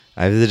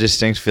I have the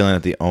distinct feeling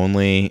that the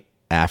only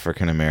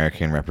African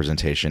American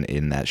representation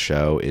in that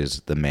show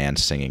is the man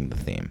singing the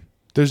theme.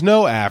 There's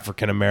no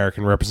African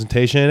American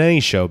representation in any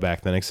show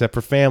back then except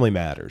for Family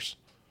Matters.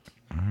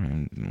 I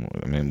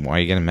mean, why are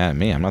you getting mad at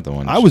me? I'm not the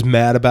one. I was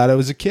mad about it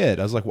as a kid.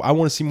 I was like, well, I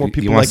want to see more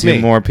people you want like to see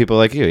me. more people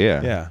like you,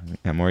 yeah.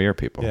 Yeah. More your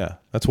people. Yeah.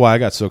 That's why I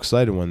got so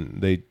excited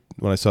when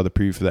I saw the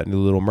preview for that new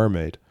Little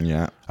Mermaid.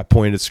 Yeah. I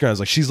pointed at the screen. I was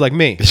like, she's like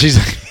me. She's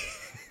like...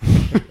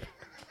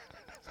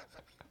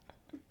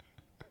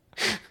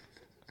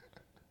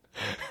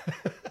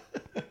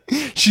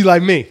 She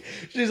like me.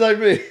 She's like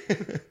me.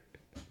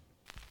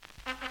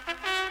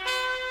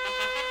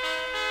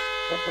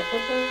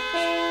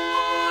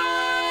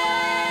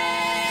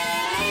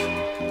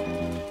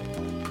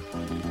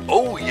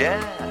 Oh, yeah.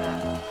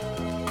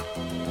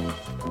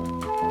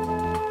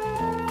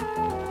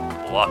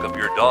 Lock up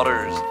your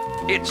daughters.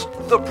 It's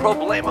the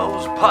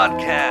Problemos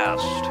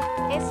Podcast.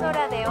 Es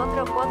hora de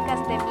otro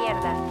podcast de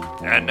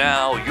mierda. And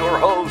now, your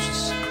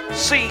hosts,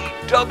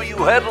 C.W.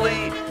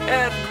 Headley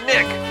and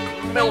Nick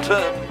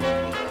Milton.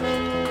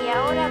 Y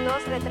ahora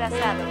dos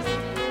retrasados.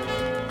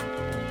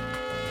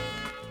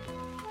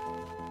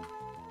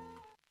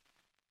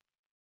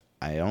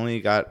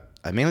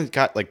 I mainly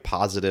got like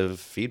positive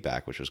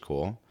feedback, which was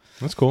cool.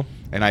 That's cool.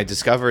 And I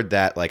discovered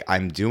that like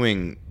I'm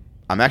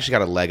actually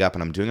got a leg up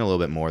and I'm doing a little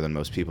bit more than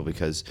most people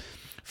because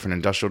for an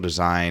industrial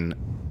design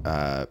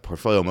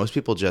portfolio, most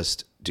people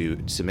just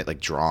submit like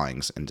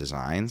drawings and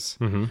designs,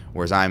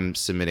 whereas I'm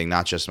submitting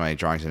not just my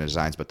drawings and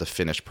designs, but the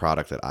finished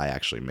product that I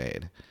actually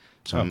made.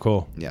 So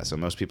cool. Yeah, so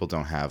most people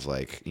don't have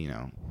like,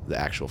 the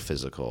actual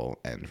physical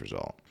end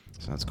result.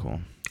 So that's cool.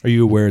 Are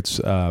you aware it's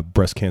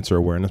Breast Cancer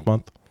Awareness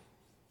Month?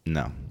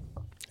 No.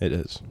 It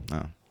is.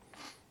 No.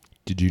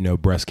 Did you know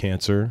breast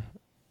cancer,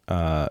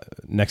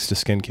 next to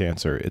skin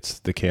cancer, it's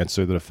the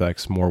cancer that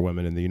affects more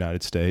women in the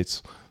United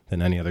States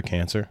than any other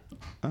cancer?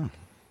 Oh.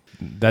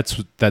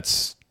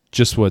 That's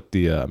just what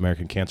the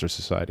American Cancer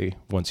Society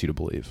wants you to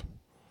believe.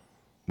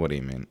 What do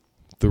you mean?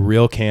 The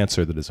real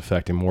cancer that is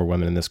affecting more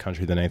women in this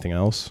country than anything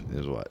else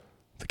Is what?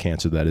 the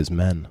cancer that is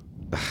men.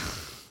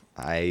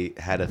 I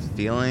had a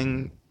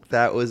feeling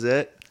that was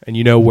it. And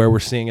you know where we're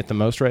seeing it the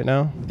most right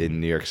now? In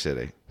New York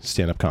City.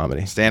 Stand-up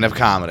comedy. Stand-up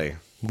comedy.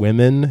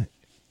 Women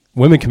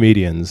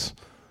comedians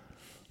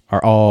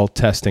are all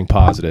testing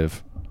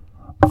positive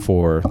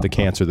for the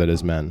cancer that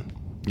is men.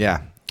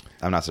 Yeah,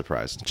 I'm not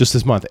surprised. Just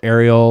this month,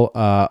 Ariel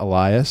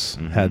Elias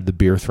had the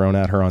beer thrown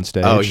at her on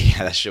stage. Oh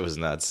yeah, that shit was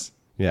nuts.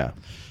 Yeah.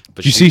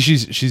 But you see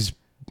she's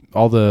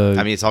all the...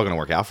 I mean, it's all going to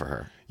work out for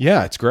her.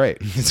 Yeah, it's great.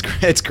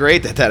 It's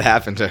great that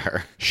happened to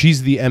her.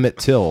 She's the Emmett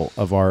Till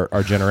of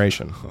our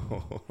generation.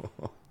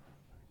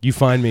 You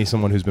find me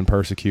someone who's been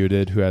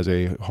persecuted, who has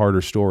a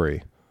harder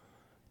story.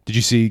 Did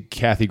you see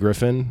Kathy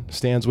Griffin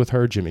stands with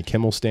her? Jimmy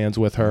Kimmel stands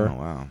with her. Oh,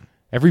 wow.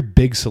 Every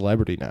big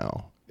celebrity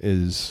now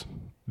is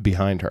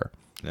behind her.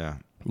 Yeah.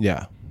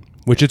 Yeah.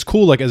 Which it's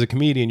cool, like as a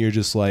comedian, you're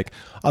just like,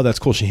 oh, that's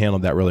cool. She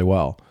handled that really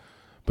well.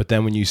 But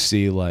then when you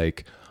see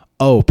like,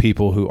 oh,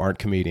 people who aren't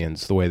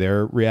comedians, the way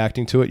they're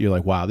reacting to it, you're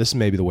like, wow, this is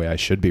maybe the way I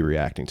should be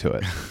reacting to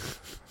it.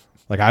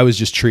 Like I was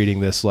just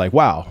treating this like,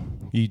 wow,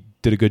 you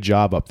did a good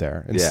job up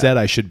there. Instead,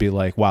 I should be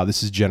like, wow,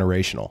 this is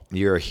generational.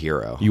 You're a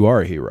hero. You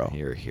are a hero.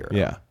 You're a hero.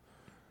 Yeah.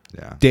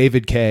 Yeah.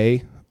 David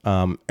K.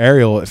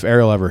 Ariel, if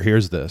Ariel ever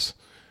hears this,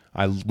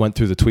 I went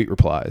through the tweet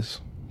replies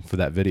for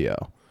that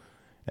video.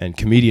 And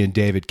comedian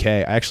David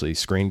K. I actually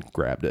screen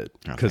grabbed it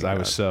because I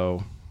was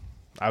so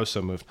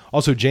moved.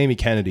 Also, Jamie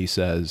Kennedy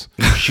says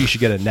she should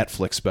get a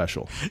Netflix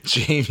special.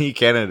 Jamie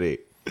Kennedy.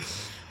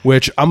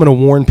 Which I'm going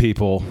to warn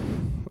people,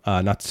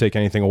 not to take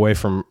anything away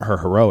from her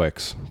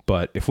heroics,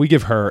 but if we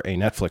give her a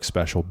Netflix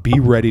special, be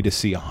ready to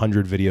see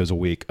 100 videos a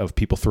week of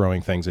people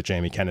throwing things at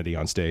Jamie Kennedy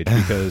on stage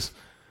because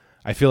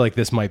I feel like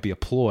this might be a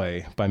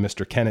ploy by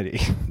Mr. Kennedy.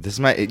 This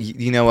might,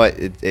 you know what?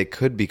 It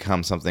could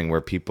become something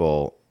where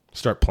people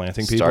start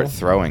planting people. Start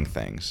throwing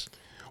things.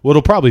 Well,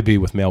 it'll probably be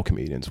with male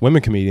comedians.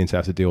 Women comedians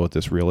have to deal with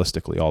this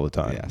realistically all the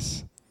time.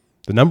 Yes.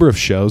 The number of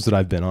shows that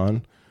I've been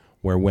on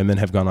where women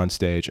have gone on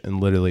stage and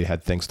literally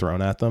had things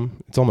thrown at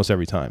them, it's almost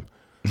every time.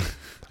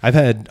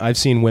 I've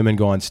seen women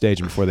go on stage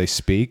and before they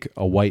speak,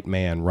 a white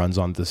man runs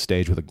on the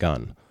stage with a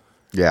gun.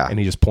 Yeah. And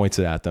he just points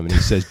it at them and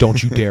he says,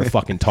 "Don't you dare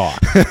fucking talk."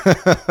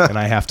 And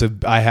I have to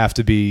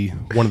be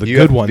one of the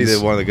good ones. You have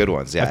to be one of the good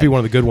ones. Yeah. I have to be one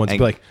of the good ones. And,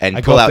 be like,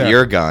 and pull out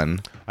your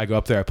gun. I go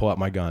up there, I pull out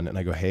my gun, and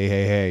I go,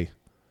 hey.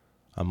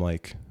 I'm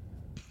like,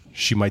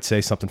 she might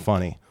say something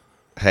funny.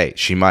 Hey,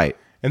 she might.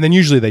 And then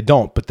usually they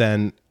don't, but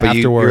then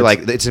afterwards... You're like,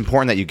 it's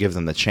important that you give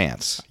them the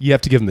chance. You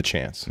have to give them the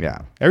chance.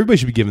 Yeah. Everybody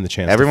should be given the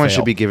chance Everyone to fail.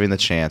 should be given the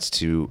chance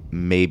to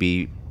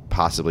maybe,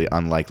 possibly,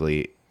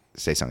 unlikely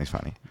say something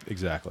funny.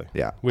 Exactly.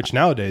 Yeah. Which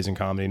nowadays in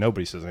comedy,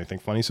 nobody says anything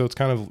funny, so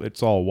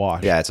it's all a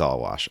wash. Yeah, it's all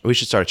a wash. We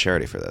should start a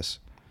charity for this.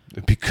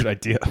 It'd be a good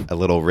idea. A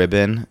little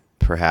ribbon.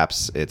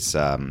 Perhaps it's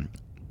like...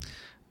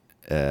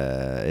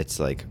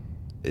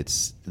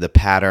 It's the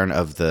pattern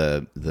of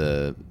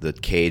the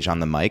cage on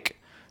the mic.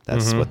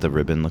 That's what the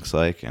ribbon looks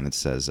like, and it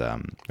says,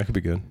 that could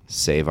be good.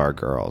 "Save our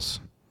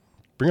girls."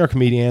 Bring our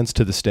comedians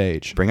to the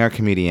stage. Bring our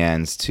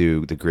comedians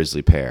to the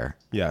Grizzly Pear.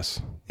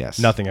 Yes. Yes.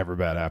 Nothing ever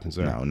bad happens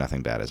there. No,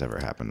 nothing bad has ever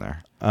happened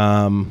there.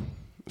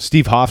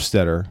 Steve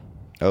Hofstetter,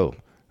 Oh,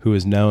 who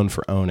is known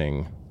for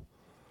owning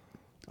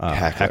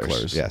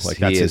hecklers. Yes, like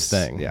he that's his is-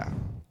 thing. Yeah.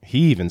 He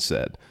even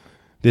said,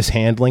 "This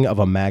handling of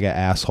a MAGA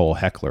asshole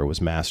heckler was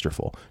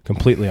masterful,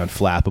 completely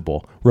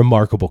unflappable,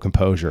 remarkable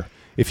composure.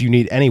 If you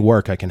need any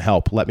work, I can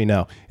help. Let me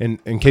know." And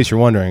in case you're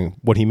wondering,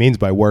 what he means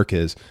by work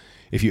is,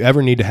 if you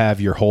ever need to have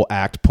your whole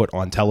act put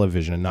on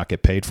television and not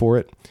get paid for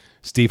it,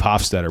 Steve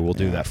Hofstetter will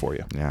do that for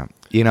you. Yeah.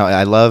 You know,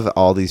 I love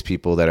all these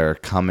people that are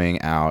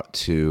coming out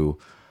to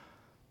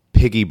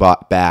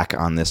piggyback back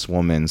on this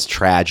woman's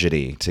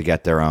tragedy to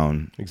get their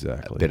own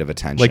Exactly. bit of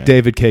attention. Like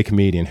David K.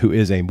 Comedian, who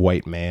is a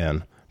white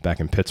man back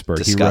in Pittsburgh.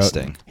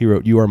 Disgusting. He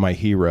wrote, "You are my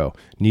hero.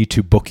 Need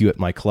to book you at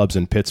my clubs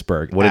in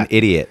Pittsburgh." What an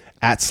idiot.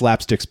 At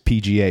Slapsticks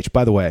PGH.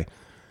 By the way,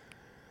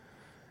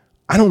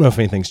 I don't know if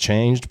anything's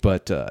changed,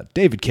 but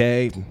David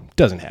K.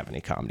 doesn't have any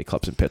comedy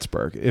clubs in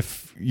Pittsburgh.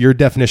 If your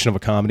definition of a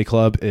comedy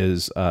club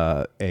is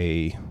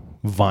a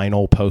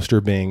vinyl poster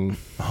being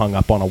hung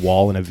up on a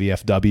wall in a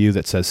VFW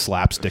that says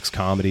Slapsticks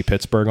Comedy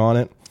Pittsburgh on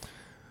it,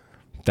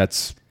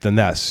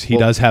 then he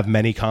does have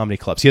many comedy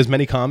clubs. He has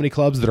many comedy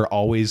clubs that are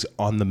always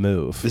on the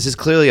move. This is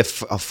clearly a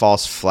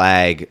false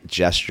flag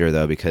gesture,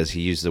 though, because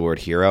he used the word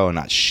hero and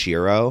not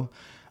shiro.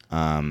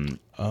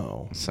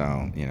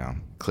 So, you know,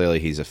 clearly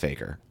he's a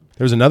faker.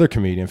 There's another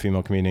comedian,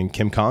 female comedian,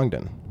 Kim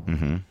Congdon.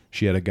 Mm-hmm.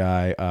 She had a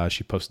guy,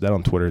 she posted that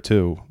on Twitter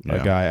too. Yeah.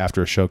 A guy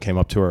after a show came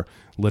up to her,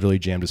 literally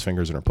jammed his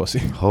fingers in her pussy.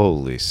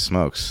 Holy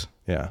smokes.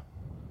 Yeah.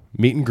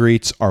 Meet and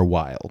greets are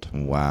wild.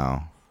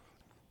 Wow.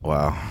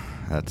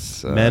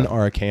 That's Men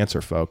are a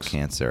cancer, folks.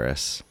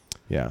 cancerous.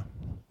 Yeah.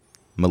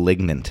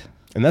 Malignant.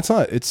 And that's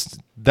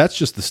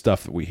just the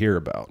stuff that we hear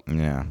about.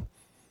 Yeah.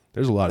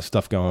 There's a lot of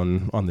stuff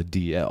going on the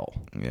DL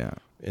Yeah.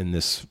 in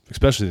this,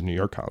 especially the New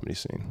York comedy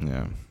scene.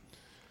 Yeah.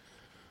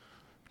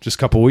 Just a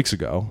couple weeks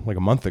ago, like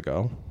a month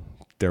ago,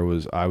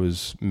 I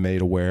was made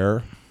aware,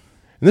 and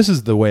this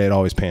is the way it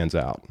always pans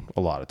out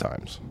a lot of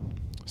times.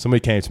 Somebody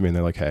came to me and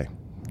they're like, "Hey,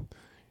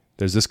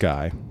 there's this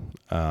guy.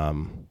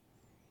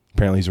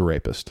 Apparently he's a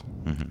rapist."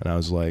 And I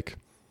was like,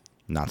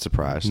 Not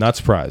surprised. not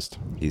surprised.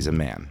 He's a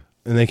man.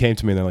 And they came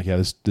to me and they're like,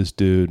 "Yeah, this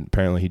dude,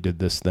 apparently he did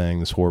this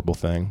horrible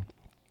thing.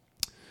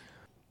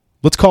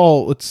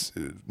 Let's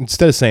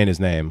instead of saying his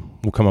name,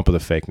 we'll come up with a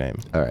fake name.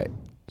 All right.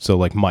 So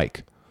like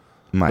Mike.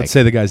 Mike. Let's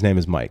say the guy's name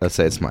is Mike. Let's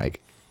say it's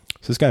Mike.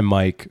 So this guy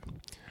Mike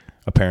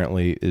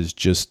apparently is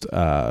just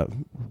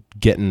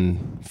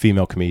getting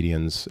female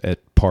comedians at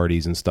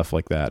parties and stuff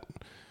like that,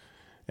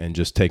 and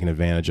just taking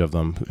advantage of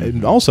them.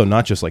 And also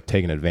not just like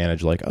taking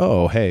advantage, like,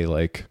 "Oh, hey,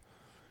 like,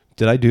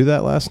 did I do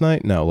that last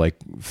night?" No, like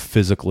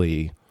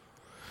physically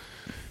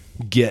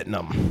getting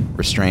them,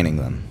 Restraining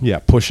them. yeah,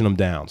 pushing them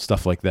down,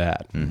 stuff like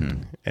that.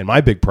 And my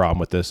big problem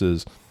with this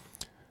is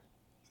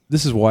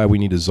why we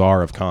need a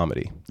czar of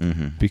comedy,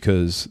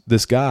 because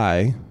this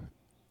guy,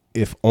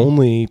 if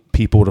only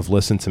people would have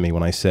listened to me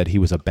when I said he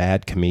was a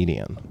bad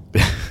comedian,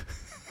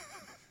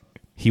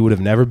 he would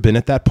have never been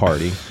at that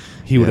party.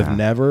 He would have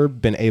never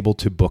been able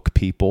to book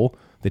people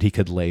that he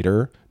could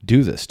later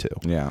do this to.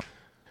 Yeah.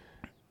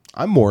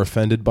 I'm more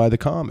offended by the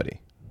comedy.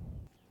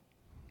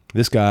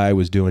 This guy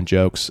was doing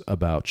jokes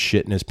about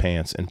shit in his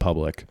pants in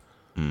public.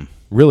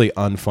 Really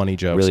unfunny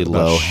jokes. Really about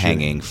low shit.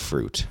 hanging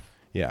fruit.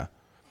 Yeah.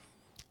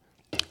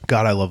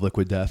 God, I love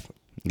Liquid Death.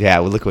 Yeah,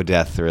 with Liquid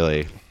Death,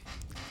 really.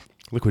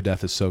 Liquid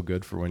Death is so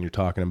good for when you're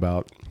talking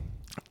about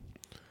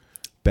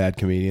bad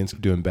comedians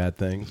doing bad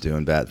things.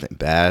 Doing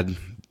bad,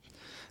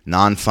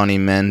 non-funny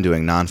men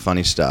doing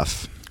non-funny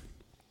stuff.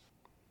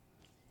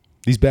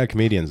 These bad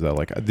comedians, though,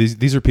 like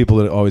these are people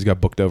that always got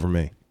booked over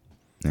me.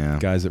 Yeah.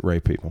 Guys that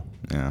rape people.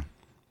 Yeah.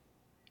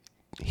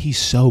 He's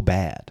so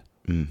bad.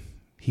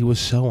 He was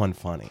so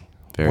unfunny.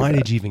 Very Why bad.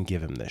 did you even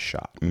give him this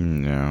shot?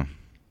 Yeah.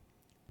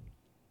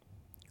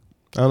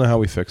 I don't know how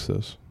we fix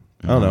this.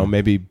 I don't know.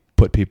 Maybe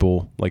put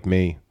people like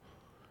me.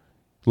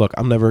 Look,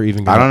 I'm never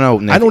even gonna, I don't know,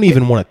 Nick. I don't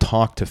even want to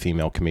talk to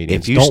female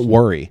comedians. If you Don't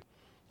worry.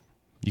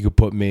 You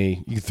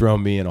could throw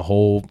me in a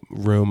whole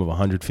room of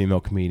 100 female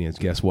comedians.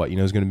 Guess what? You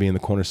know who's going to be in the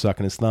corner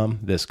sucking his thumb?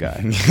 This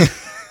guy.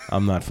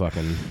 I'm not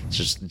fucking.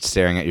 Just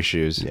staring at your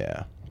shoes.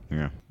 Yeah.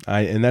 Yeah.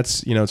 And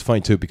that's, it's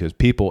funny too, because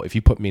people, if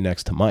you put me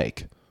next to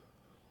Mike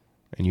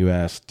and you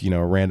asked,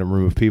 a random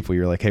room of people,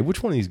 you're like, "Hey,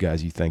 which one of these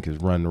guys you think is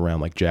running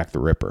around like Jack the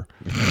Ripper?"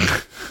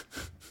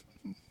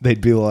 They'd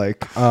be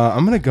like,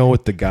 "I'm going to go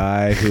with the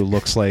guy who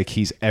looks like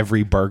he's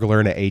every burglar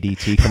in an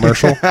ADT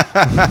commercial."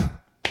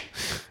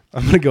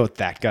 I'm going to go with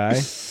that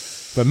guy.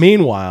 But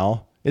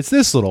meanwhile, it's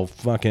this little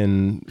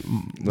fucking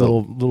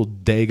little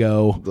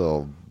dago,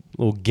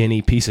 little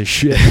guinea piece of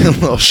shit.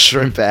 Little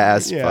shrimp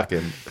ass Yeah.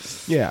 fucking.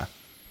 Yeah.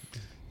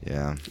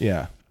 Yeah.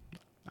 Yeah.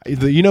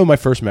 My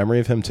first memory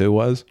of him too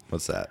was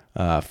What's that?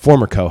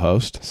 former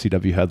co-host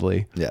C.W.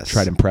 Headley. Yes.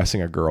 Tried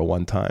impressing a girl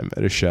one time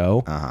at a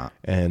show,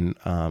 and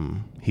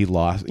he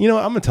lost. I'm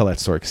going to tell that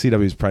story because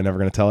C.W. is probably never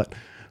going to tell it.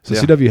 So Yeah.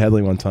 C.W.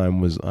 Headley one time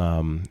was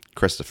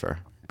Christopher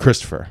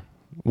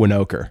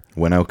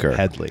Winoker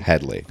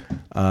Headley.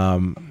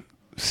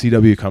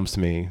 CW comes to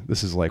me.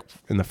 This is like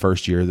in the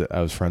first year that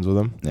I was friends with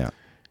him. Yeah.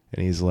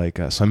 And he's like,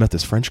 so I met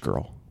this French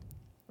girl.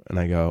 And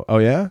I go, oh,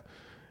 yeah?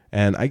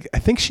 And I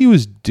think she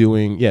was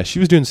doing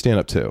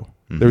stand-up too.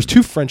 Mm-hmm. There was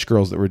 2 French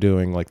girls that were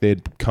doing, like, they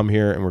had come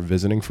here and were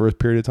visiting for a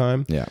period of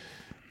time. Yeah.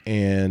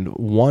 And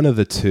one of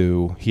the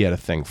 2 he had a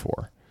thing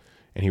for.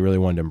 And he really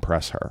wanted to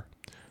impress her.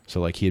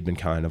 So, like, he had been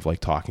kind of, like,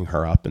 talking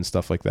her up and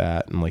stuff like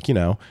that. And, like, you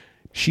know,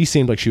 she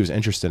seemed like she was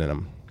interested in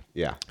him.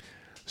 Yeah.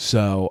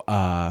 So,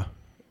 I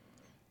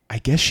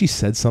guess she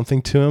said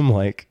something to him.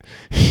 Like,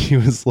 she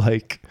was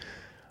like,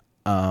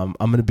 I'm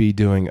going to be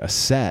doing a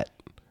set.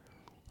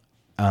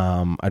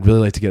 I'd really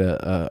like to get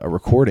a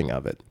recording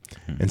of it.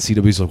 And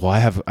CW's like, well, I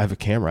have a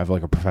camera. I have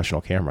like a professional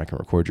camera. I can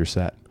record your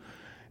set.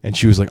 And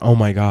she was like, oh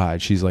my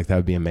God. She's like, that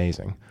would be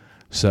amazing.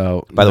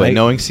 So by the way,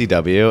 knowing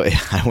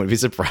CW, I wouldn't be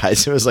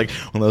surprised. It was like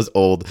one of those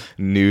old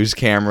news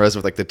cameras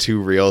with like the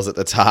 2 reels at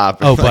the top.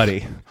 Oh,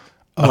 buddy.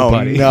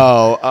 Buddy.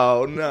 No.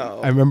 Oh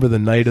no. I remember the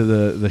night of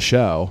the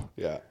show.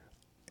 Yeah.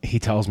 He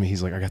tells me,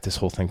 he's like, I got this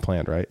whole thing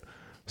planned, right?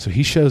 So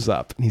he shows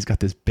up and he's got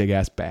this big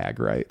ass bag,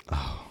 right?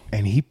 Oh.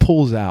 And he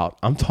pulls out,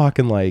 I'm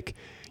talking like,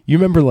 you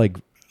remember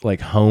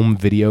like home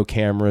video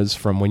cameras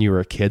from when you were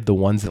a kid, the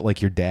ones that like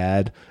your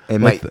dad.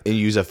 And like they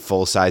use a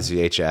full-size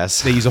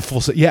VHS. They use a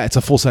it's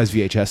a full-size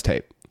VHS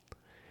tape.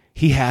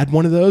 He had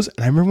one of those, and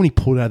I remember when he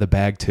pulled it out of the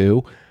bag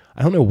too,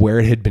 I don't know where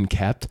it had been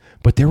kept,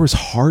 but there was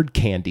hard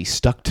candy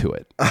stuck to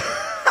it.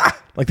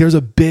 Like there was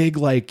a big,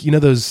 like, you know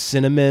those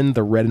cinnamon,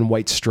 the red and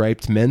white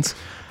striped mints?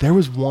 There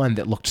was one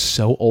that looked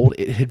so old,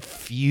 it had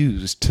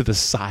fused to the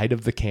side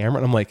of the camera.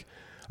 And I'm like,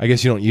 I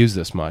guess you don't use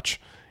this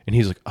much. And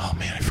he's like, oh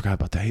man, I forgot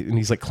about that. And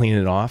he's like cleaning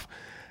it off.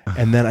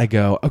 And then I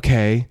go,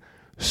 okay,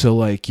 so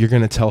like you're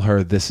going to tell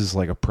her this is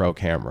like a pro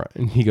camera.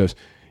 And he goes,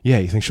 yeah,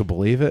 you think she'll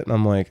believe it? And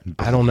I'm like,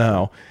 I don't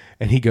know.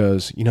 And he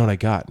goes, you know what I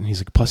got? And he's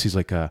like, plus he's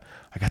like, I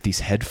got these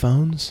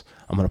headphones.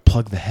 I'm going to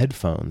plug the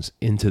headphones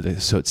into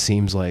this. So it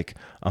seems like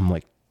I'm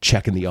like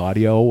checking the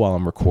audio while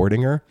I'm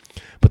recording her,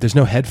 but there's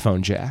no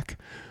headphone jack.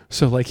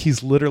 So like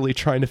he's literally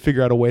trying to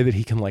figure out a way that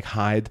he can like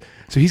hide.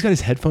 So he's got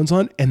his headphones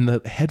on and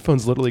the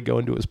headphones literally go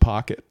into his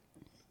pocket.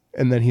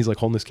 And then he's like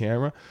holding his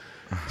camera.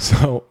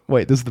 So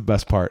wait, this is the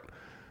best part.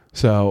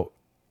 So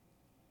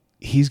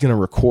he's going to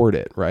record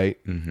it, right?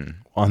 Mm-hmm.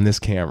 On this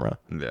camera.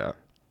 Yeah.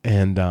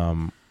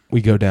 And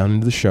we go down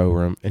into the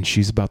showroom and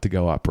she's about to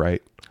go up,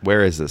 right?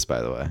 Where is this,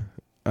 by the way?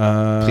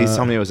 Please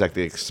tell me it was like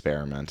the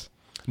Experiment.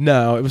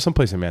 No, it was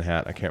someplace in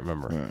Manhattan. I can't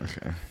remember. Oh,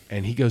 okay.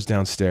 And he goes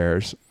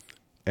downstairs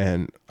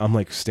and I'm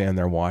like standing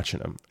there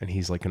watching him. And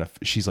he's like,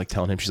 she's like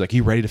telling him, she's like,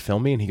 you ready to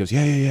film me? And he goes,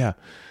 yeah.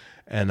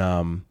 And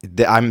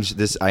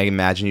I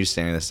imagine you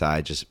standing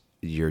aside,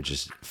 you're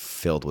just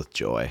filled with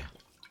joy.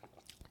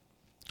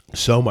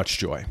 So much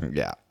joy.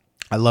 Yeah.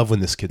 I love when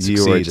this kid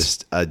succeeds. You are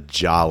just a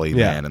jolly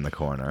man in the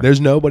corner.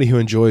 There's nobody who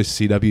enjoys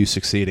CW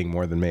succeeding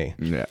more than me.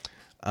 Yeah.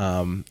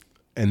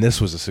 And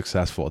this was a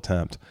successful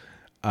attempt.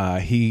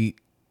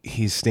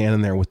 He's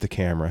standing there with the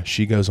camera.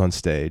 She goes on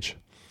stage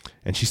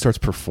and she starts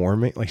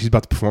performing, like she's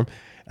about to perform.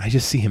 I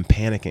just see him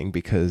panicking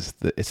because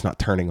it's not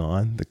turning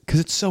on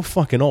because it's so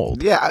fucking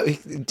old. Yeah,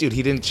 dude,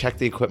 he didn't check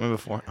the equipment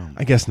before. Oh.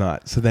 I guess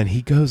not. So then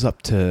he goes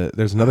up to,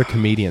 there's another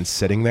comedian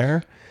sitting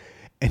there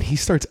and he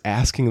starts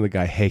asking the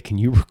guy, hey, can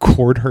you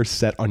record her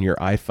set on your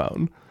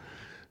iPhone?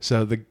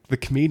 So the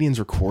comedian's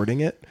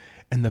recording it.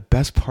 And the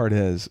best part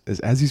is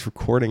as he's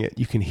recording it,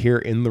 you can hear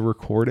in the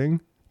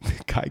recording,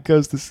 the guy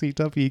goes to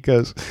CW, he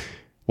goes,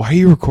 why are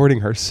you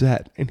recording her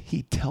set? And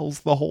he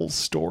tells the whole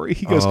story.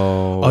 He goes,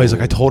 he's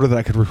like, I told her that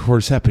I could record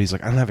a set, but he's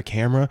like, I don't have a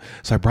camera.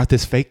 So I brought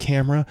this fake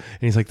camera.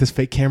 And he's like, this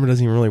fake camera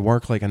doesn't even really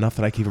work like enough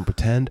that I can even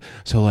pretend.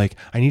 So like,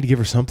 I need to give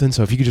her something.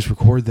 So if you could just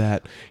record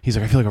that. He's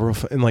like, I feel like a real,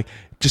 and like,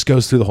 just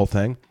goes through the whole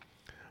thing.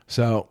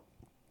 So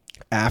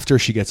after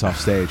she gets off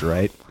stage,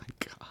 right?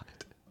 Oh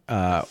my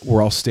God.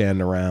 We're all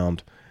standing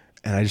around.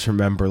 And I just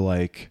remember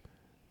like,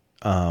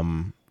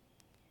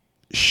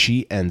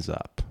 she ends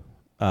up,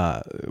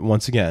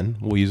 once again,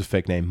 we'll use a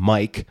fake name,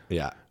 Mike,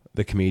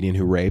 the comedian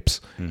who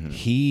rapes. Mm-hmm.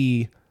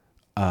 He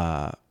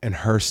and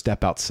her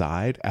step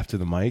outside after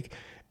the mic,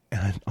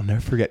 and I'll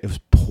never forget, it was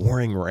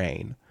pouring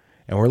rain,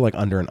 and we're like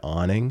under an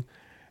awning,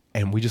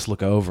 and we just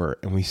look over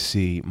and we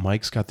see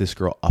Mike's got this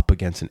girl up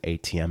against an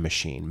ATM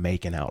machine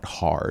making out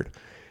hard,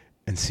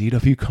 and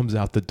CW comes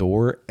out the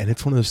door, and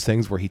it's one of those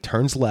things where he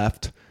turns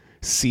left,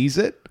 sees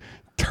it,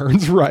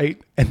 turns right,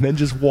 and then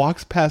just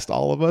walks past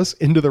all of us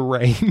into the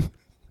rain.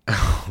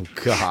 Oh,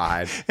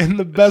 God. And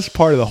the best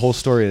part of the whole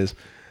story is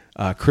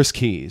Chris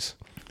Keys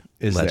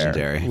is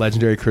legendary. There.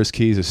 Legendary Chris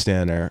Keys is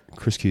standing there.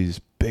 Chris Keys,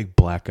 big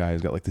black guy,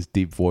 he's got like this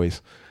deep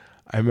voice.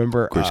 I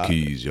remember Chris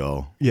Keys,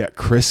 yo. Yeah,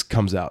 Chris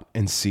comes out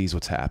and sees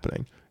what's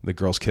happening. The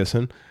girl's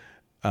kissing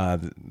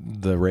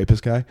the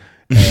rapist guy.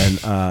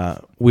 And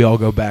we all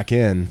go back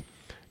in.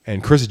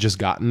 And Chris had just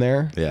gotten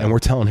there. Yeah. And we're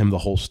telling him the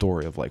whole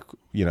story of like,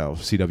 you know,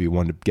 CW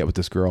wanted to get with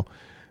this girl.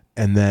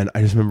 And then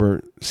I just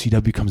remember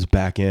CW comes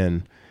back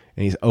in.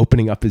 And he's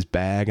opening up his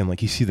bag, and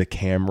like you see the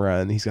camera,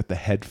 and he's got the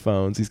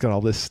headphones, he's got all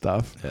this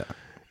stuff. Yeah.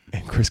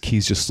 And Chris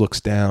Keys just looks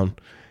down,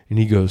 and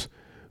he goes,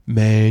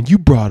 man, you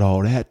brought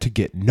all that to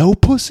get no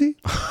pussy?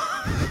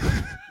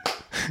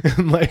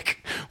 And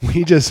like, we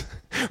all just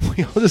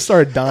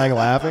started dying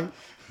laughing.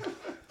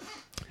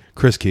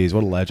 Chris Keys,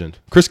 what a legend.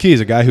 Chris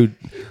Keys, a guy who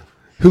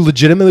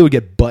legitimately would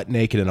get butt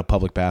naked in a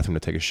public bathroom to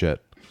take a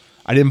shit.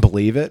 I didn't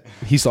believe it.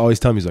 He used to always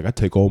tell me, he's like, I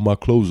take all my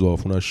clothes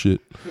off when I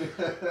shit.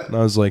 And I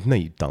was like, no,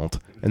 you don't.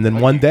 And then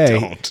one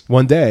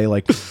day,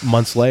 like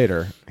months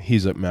later,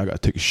 he's like, man, I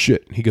got to take a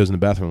shit. He goes in the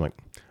bathroom. I'm like,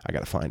 I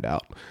got to find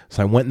out.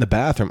 So I went in the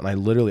bathroom and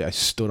I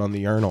stood on the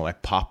urinal and I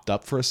popped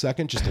up for a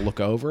second just to look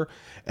over.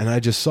 And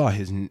I just saw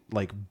his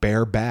like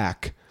bare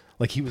back.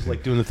 Like he was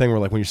like doing the thing where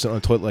like when you're sitting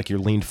on the toilet, like you're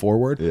leaned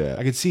forward. Yeah.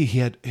 I could see he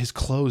had his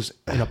clothes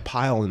in a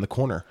pile in the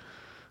corner.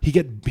 He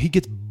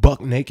gets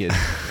buck naked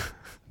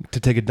to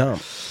take a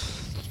dump.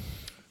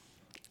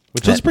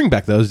 Which let's bring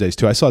back those days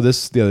too. I saw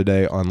this the other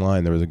day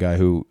online. There was a guy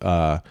who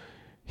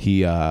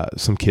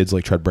some kids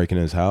like tried breaking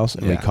in his house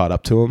and he caught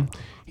up to him.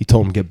 He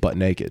told him to get butt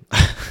naked.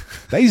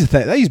 That used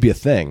to be a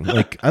thing.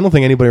 Like I don't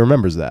think anybody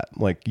remembers that.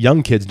 Like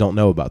young kids don't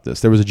know about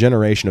this. There was a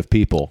generation of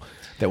people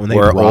that when they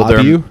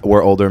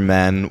where older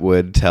men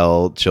would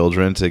tell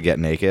children to get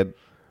naked.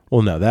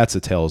 Well, no, that's a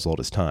tale as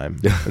old as time,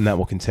 and that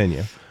will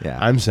continue. Yeah,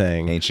 I'm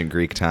saying ancient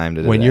Greek time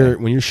to when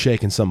you're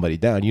shaking somebody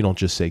down, you don't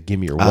just say, "Give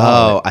me your wallet."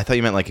 Oh, I thought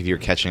you meant like if you're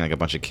catching like a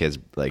bunch of kids,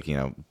 like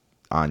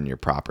on your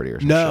property or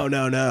something.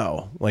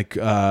 No. Like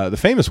the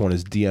famous one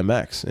is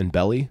DMX in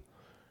Belly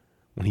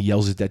when he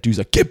yells at that dude, he's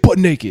like, "Get butt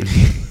naked,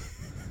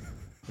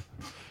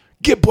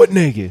 get butt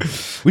naked."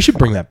 We should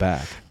bring that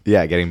back.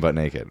 Yeah, getting butt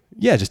naked.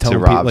 Yeah, just tell to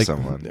them rob like,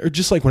 someone, or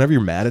just like whenever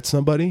you're mad at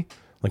somebody.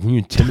 Like when you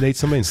intimidate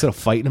somebody, instead of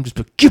fighting them, just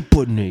be like, get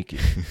butt naked.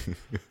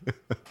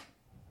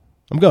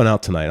 I'm going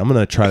out tonight. I'm going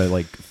to try to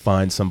like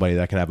find somebody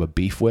that I can have a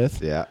beef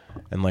with. Yeah.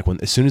 And like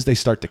as soon as they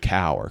start to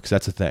cower, because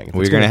that's the thing.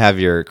 We're going to have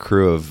your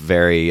crew of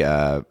very,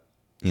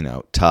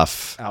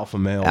 tough alpha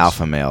males.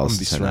 I'm going to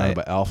be surrounded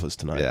by alphas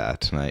tonight. Yeah,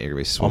 tonight you're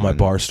going to be swimming. On my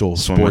bar stool.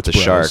 Swimming with the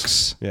bros.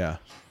 sharks. Yeah.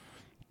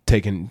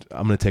 I'm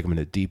going to take them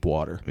into deep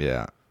water.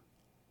 Yeah.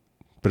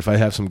 But if I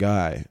have some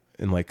guy...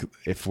 And like,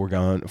 if we're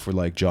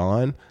like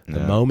John, the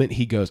moment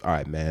he goes, all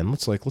right, man,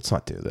 let's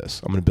not do this.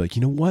 I'm gonna be like,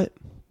 you know what?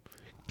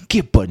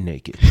 Get butt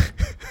naked.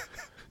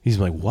 He's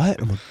like,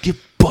 what? I'm like, get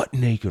butt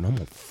naked. I'm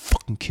gonna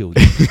fucking kill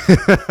you.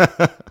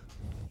 I'm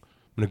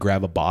gonna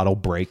grab a bottle,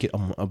 break it.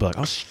 I'll be like,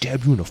 I'll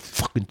stab you in the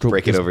fucking throat.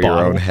 Break it over your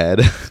own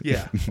head.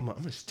 Yeah, I'm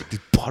gonna stick this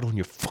bottle in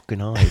your fucking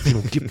eye if you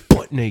don't get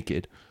butt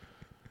naked.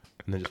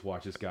 And then just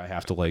watch this guy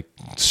have to like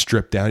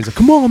strip down. He's like,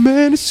 come on,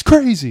 man, this is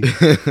crazy.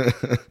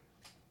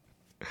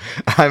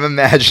 I'm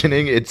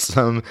imagining it's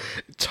some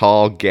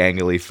tall,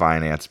 gangly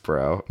finance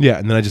bro. Yeah,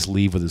 and then I just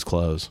leave with his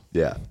clothes.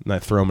 Yeah. And I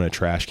throw him in a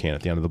trash can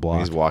at the end of the block.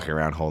 He's walking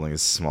around holding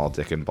his small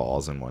dick and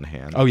balls in one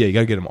hand. Oh, yeah, you got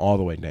to get him all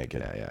the way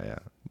naked. Yeah.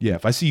 Yeah,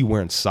 if I see you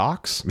wearing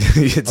socks,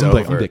 it's I'm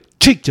over. like,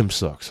 take them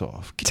socks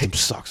off. Get them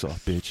socks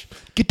off, bitch.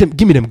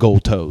 Give me them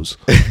gold toes.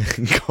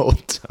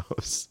 Gold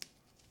toes.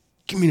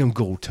 Give me them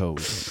gold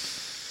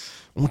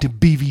toes. I want them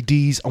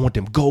BVDs. I want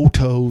them gold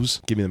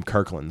toes. Give me them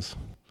Kirklands.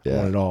 Yeah. I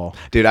want it all.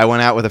 Dude, I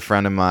went out with a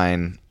friend of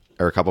mine,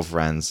 or a couple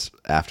friends,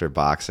 after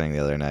boxing the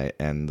other night,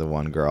 and the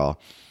one girl,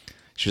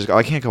 she was like, oh,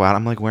 I can't go out.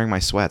 I'm like wearing my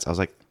sweats. I was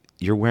like,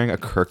 you're wearing a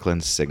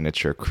Kirkland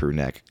signature crew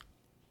neck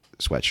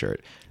sweatshirt.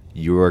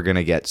 You are going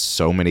to get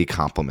so many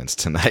compliments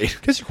tonight.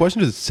 Guess your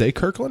question, does it say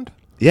Kirkland?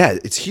 Yeah,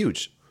 it's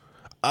huge.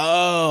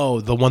 Oh,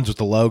 the ones with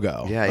the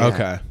logo. Yeah.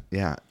 Okay.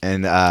 Yeah.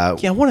 And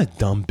yeah, what a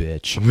dumb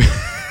bitch.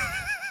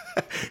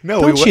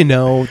 no, Don't you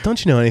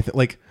know anything?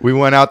 Like, we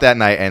went out that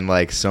night and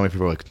like so many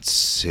people were like,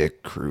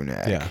 sick crew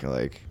neck. Yeah.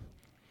 Like,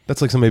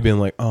 that's like somebody being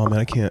like, oh man,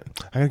 I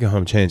gotta go home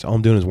and change. All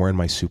I'm doing is wearing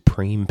my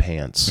Supreme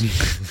pants.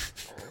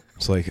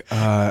 It's like,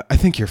 I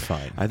think you're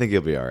fine. I think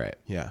you'll be all right.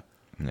 Yeah.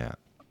 Yeah.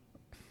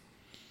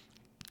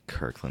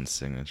 Kirkland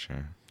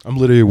signature. I'm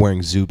literally wearing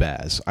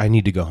Zubaz. I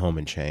need to go home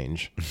and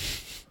change.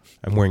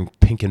 I'm wearing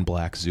pink and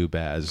black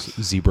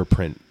Zubaz zebra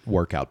print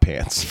workout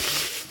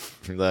pants.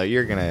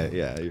 You're gonna,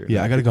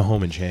 I gotta go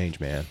home and change,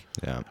 man.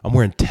 Yeah. I'm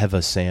wearing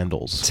Teva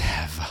sandals.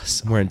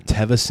 I'm wearing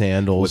Teva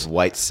sandals with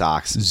white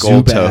socks,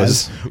 gold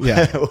Zubaz. toes.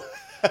 Yeah.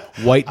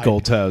 White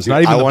gold toes. Dude,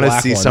 Not even I want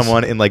to see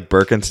someone in like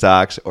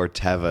Birkenstocks or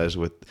Tevas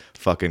with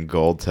fucking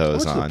gold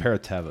toes on. On. A pair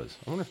of Tevas.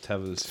 I wonder if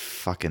Tevas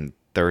fucking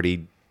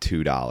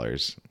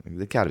 $32.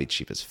 They gotta be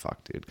cheap as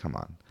fuck, dude. Come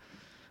on.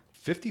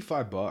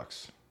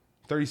 $55.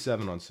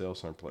 37 on sale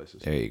some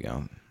places. There you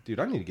go. Dude,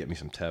 I need to get me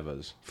some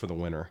Tevas for the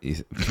winter.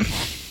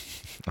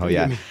 Oh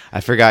yeah,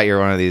 I forgot you're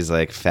one of these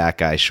like fat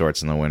guy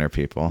shorts in the winter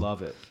people.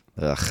 Love it.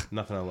 Ugh.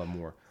 Nothing I love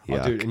more.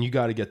 Yuck. Oh, dude, and you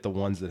got to get the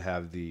ones that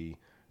have the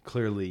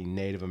clearly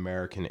Native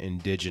American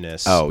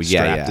indigenous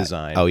strap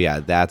design. Oh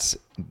yeah,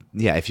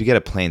 if you get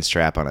a plain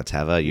strap on a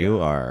Teva, you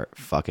are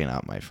fucking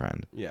up, my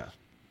friend. Yeah,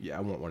 I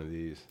want one of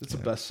these. It's a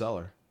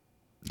bestseller.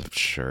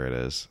 Sure it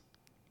is.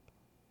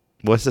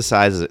 What's the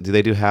size? Do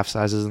they do half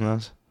sizes in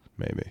those?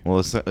 Maybe. Well,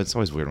 it's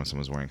always weird when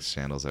someone's wearing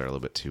sandals that are a little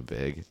bit too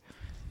big.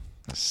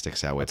 That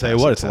sticks out. I'll tell you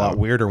what, it's a lot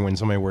weirder when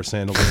somebody wears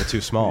sandals that are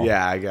too small.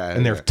 Yeah, I got it.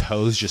 And their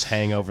toes just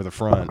hang over the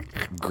front.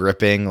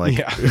 Gripping, like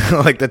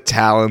like the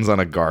talons on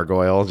a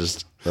gargoyle.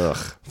 Just Ugh.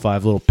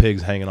 5 little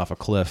pigs hanging off a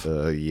cliff.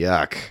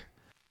 Yuck.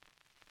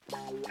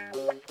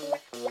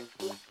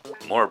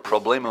 More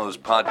Problemos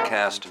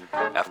podcast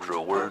after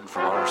a word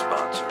from our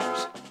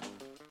sponsors.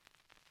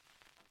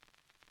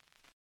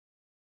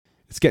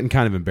 It's getting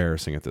kind of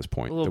embarrassing at this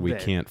point A little that we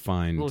bit. can't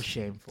find. A little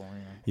shameful,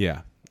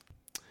 Yeah.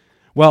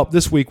 Well,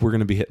 this week we're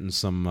going to be hitting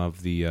some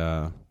of the.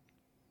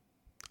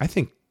 I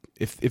think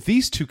if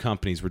these two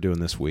companies were doing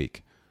this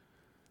week,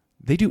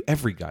 they do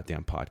every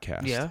goddamn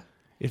podcast. Yeah.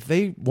 If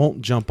they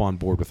won't jump on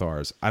board with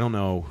ours, I don't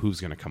know who's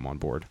going to come on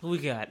board. Who we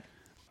got?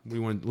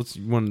 Let's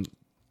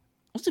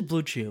do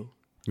Blue Chew.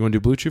 You want to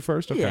do Blue Chew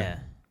first? Okay. Yeah.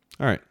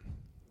 All right.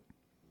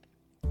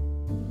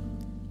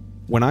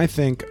 When I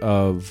think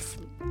of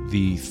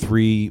the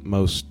 3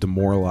 most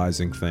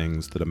demoralizing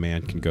things that a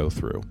man can go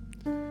through,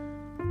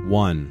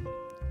 1,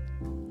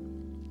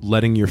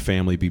 letting your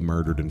family be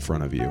murdered in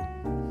front of you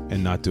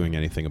and not doing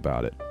anything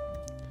about it.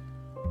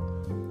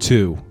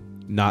 2,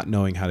 not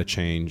knowing how to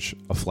change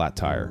a flat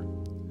tire.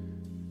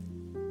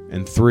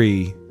 And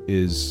 3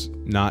 is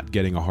not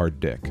getting a hard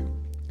dick.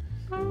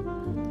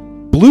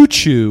 Blue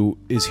Chew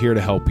is here to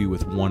help you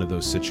with one of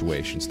those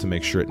situations to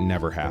make sure it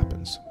never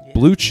happens. Yeah.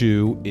 Blue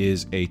Chew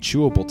is a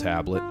chewable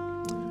tablet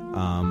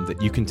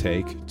that you can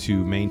take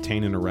to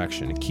maintain an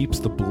erection. It keeps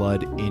the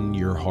blood in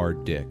your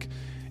hard dick.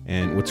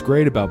 And what's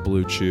great about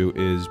Blue Chew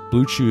is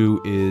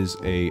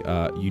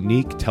a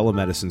unique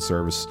telemedicine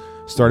service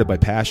started by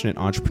passionate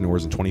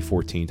entrepreneurs in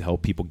 2014 to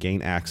help people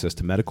gain access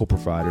to medical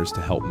providers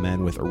to help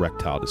men with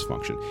erectile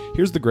dysfunction.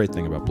 Here's the great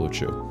thing about Blue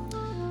Chew.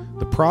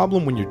 The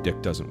problem when your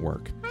dick doesn't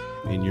work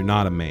and you're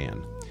not a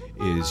man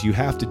is you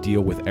have to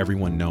deal with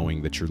everyone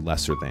knowing that you're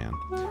lesser than.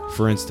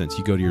 For instance,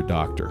 you go to your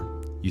doctor.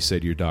 You say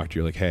to your doctor,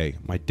 you're like, hey,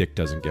 my dick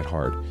doesn't get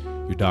hard.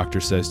 Your doctor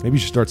says, maybe you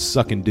should start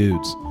sucking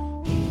dudes.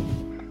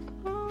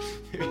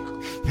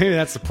 Maybe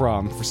that's the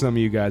problem for some of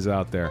you guys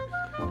out there.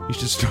 You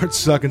should start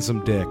sucking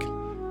some dick.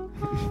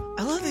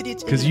 I love that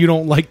it's because you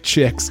don't like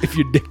chicks if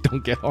your dick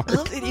don't get hard. I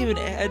love that even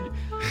add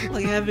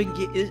like having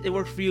it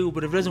works for you,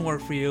 but if it doesn't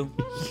work for you,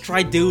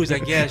 try dudes. I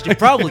guess you're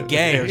probably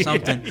gay or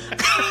something.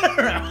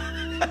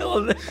 I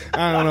don't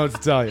know what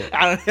to tell you.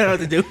 I don't know what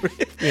to do for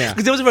it. Yeah,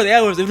 because it was for the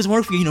hours. If it doesn't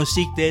work for you,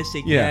 seek this,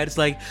 seek yeah. that. It's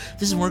like this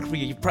doesn't work for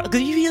you.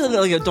 Because you feel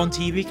like on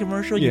TV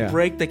commercial, you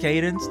break the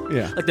cadence,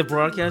 like the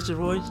broadcaster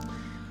voice.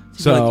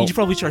 So like, you should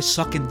probably try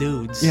sucking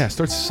dudes. Yeah,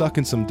 start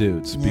sucking some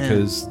dudes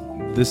because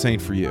this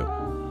ain't for you.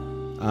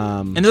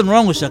 And nothing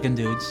wrong with sucking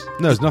dudes.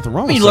 No, there's nothing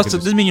wrong with sucking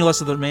dudes. Doesn't mean you're less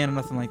of a man or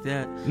nothing like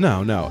that.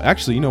 No.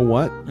 Actually, you know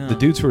what? Yeah. The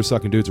dudes who are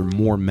sucking dudes are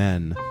more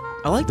men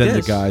than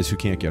the guys who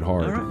can't get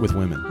hard with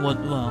women.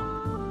 Well.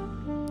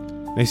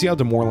 Now, you see how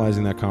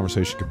demoralizing that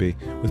conversation could be?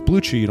 With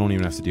Blue Chew, you don't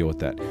even have to deal with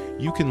that.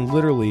 You can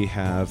literally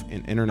have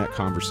an internet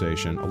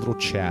conversation, a little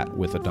chat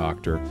with a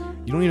doctor.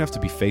 You don't even have to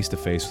be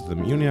face-to-face with them.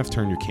 You don't even have to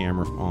turn your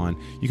camera on.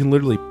 You can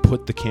literally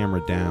put the camera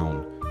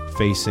down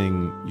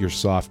facing your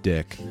soft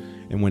dick,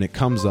 and when it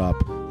comes up,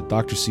 the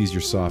doctor sees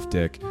your soft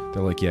dick.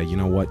 They're like, yeah, you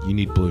know what? You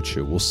need Blue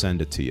Chew. We'll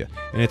send it to you.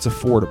 And it's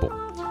affordable.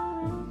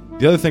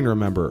 The other thing to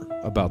remember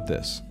about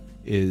this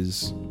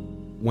is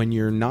when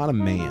you're not a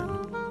man,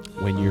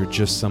 when you're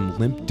just some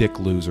limp dick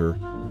loser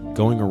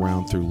going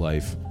around through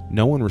life,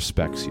 no one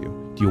respects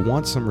you. Do you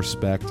want some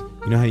respect?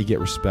 You know how you get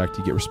respect?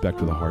 You get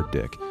respect with a hard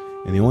dick.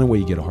 And the only way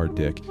you get a hard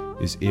dick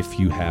is if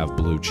you have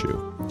Blue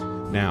Chew.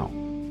 Now,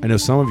 I know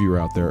some of you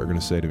out there are going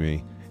to say to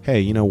me,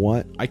 hey, you know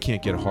what? I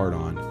can't get a hard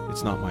on.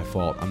 It's not my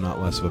fault. I'm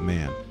not less of a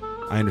man.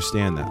 I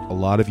understand that. A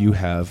lot of you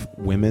have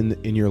women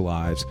in your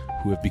lives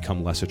who have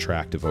become less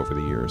attractive over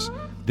the years.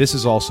 This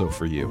is also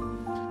for you.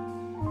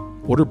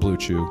 Order Blue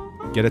Chew.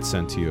 Get it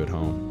sent to you at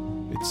home.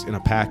 It's in a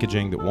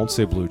packaging that won't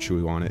say Blue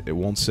Chew on it. It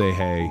won't say,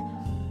 hey.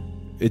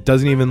 It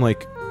doesn't even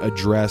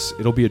address.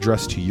 It'll be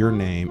addressed to your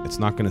name. It's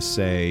not going to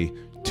say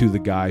to the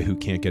guy who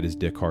can't get his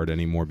dick hard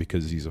anymore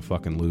because he's a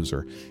fucking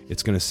loser.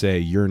 It's going to say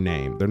your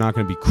name. They're not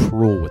going to be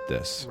cruel with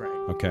this. Right.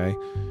 Okay?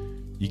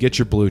 You get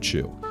your Blue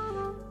Chew.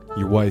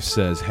 Your wife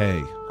says,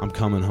 hey, I'm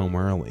coming home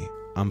early.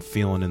 I'm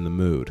feeling in the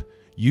mood.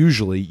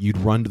 Usually, you'd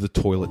run to the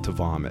toilet to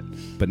vomit,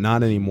 but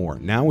not anymore.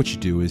 Now what you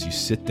do is you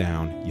sit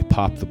down, you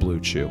pop the Blue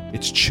Chew.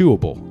 It's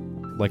chewable.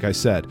 Like I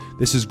said,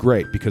 this is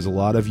great because a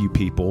lot of you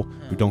people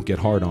who don't get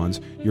hard-ons,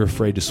 you're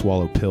afraid to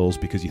swallow pills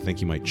because you think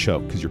you might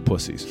choke because you're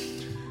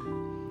pussies.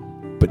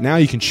 But now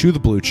you can chew the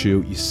Blue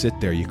Chew, you sit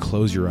there, you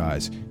close your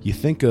eyes, you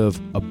think of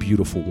a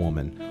beautiful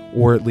woman,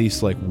 or at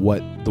least like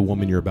what the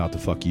woman you're about to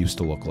fuck used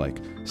to look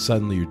like.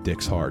 Suddenly your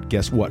dick's hard.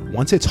 Guess what?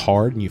 Once it's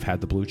hard and you've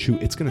had the Blue Chew,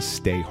 it's going to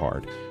stay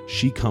hard.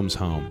 She comes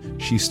home,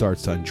 she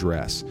starts to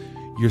undress.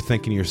 You're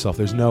thinking to yourself,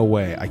 there's no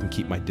way I can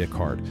keep my dick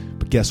hard.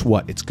 But guess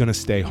what? It's going to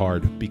stay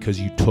hard because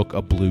you took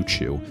a Blue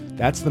Chew.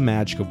 That's the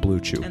magic of Blue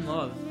Chew. And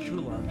love.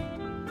 True love.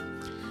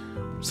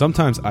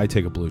 Sometimes I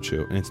take a Blue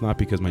Chew, and it's not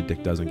because my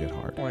dick doesn't get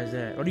hard. Why is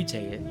that? Why do you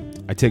take it?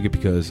 I take it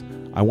because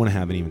I want to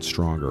have an even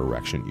stronger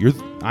erection.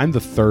 I'm the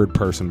third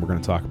person we're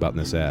going to talk about in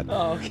this ad.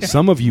 Oh, okay.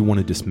 Some of you want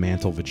to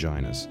dismantle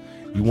vaginas.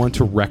 You want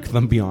to wreck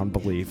them beyond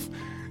belief.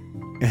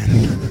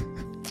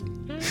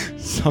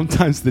 And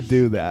sometimes to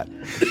do that,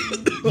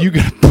 you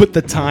got to put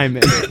the time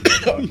in.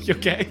 You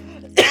okay?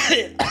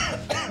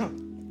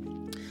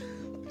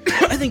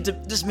 I think to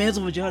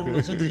dismantle vagina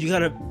is something you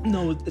gotta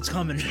know it's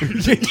coming.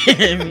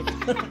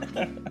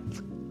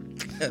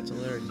 That's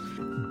hilarious.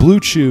 Blue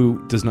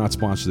Chew does not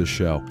sponsor the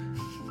show.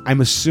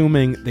 I'm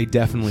assuming they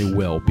definitely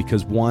will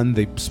because one,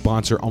 they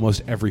sponsor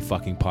almost every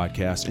fucking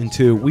podcast, and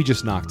two, we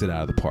just knocked it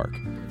out of the park.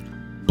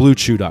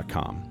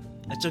 BlueChew.com.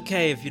 It's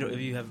okay if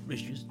you have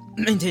issues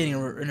maintaining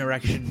an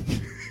erection.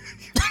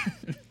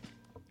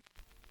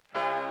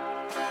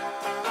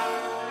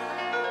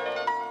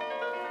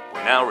 We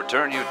now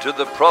return you to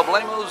the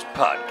Problemos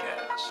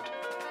Podcast.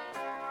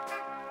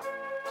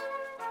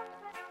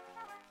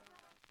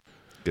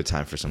 Good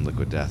time for some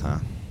liquid death, huh?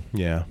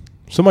 Yeah.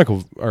 So Mike,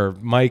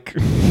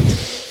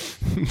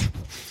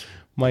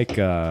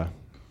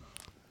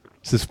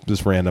 it's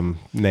this random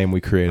name we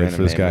created Random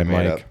for this name guy, we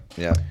made Mike. up.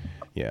 Yeah.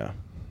 Yeah.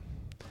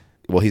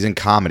 Well, he's in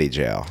comedy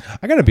jail.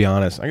 I gotta be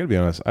honest. I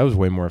was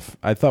way more.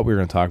 I thought we were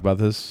gonna talk about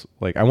this.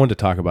 Like, I wanted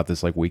to talk about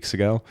this like weeks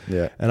ago.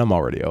 Yeah. And I'm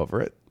already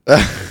over it.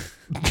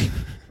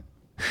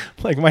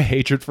 Like, my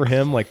hatred for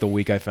him. Like, the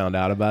week I found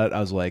out about it, I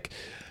was like,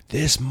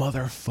 this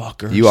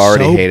motherfucker. You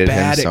already so hated him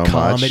bad so at much.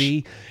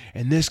 comedy,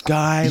 and this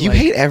guy. You like,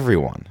 hate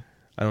everyone.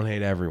 I don't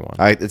hate everyone.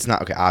 It's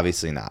not okay.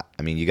 Obviously not.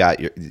 I mean, you got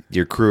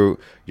your crew,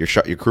 your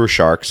crew of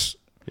sharks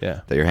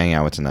Yeah. that you're hanging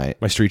out with tonight.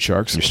 My street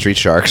sharks. Your street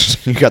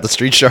sharks. You got the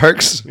street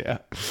sharks, Yeah.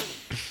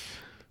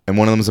 and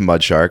one of them is a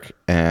mud shark,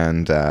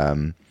 and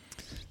you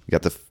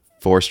got the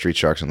 4 street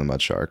sharks and the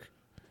mud shark.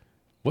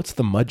 What's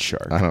the mud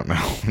shark? I don't know.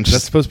 I'm Is that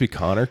just, supposed to be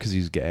Connor because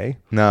he's gay?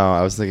 no,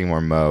 I was thinking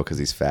more Mo because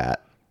he's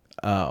fat.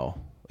 Oh.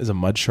 Is a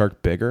mud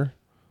shark bigger?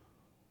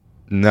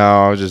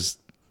 No, I was just.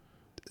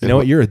 You know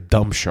what? You're a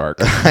dumb shark.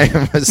 I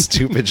am a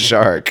stupid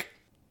shark.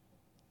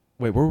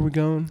 Wait, where were we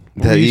going?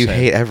 What That were you saying?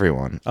 hate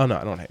everyone. Oh, no,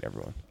 I don't hate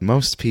everyone.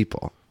 Most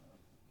people.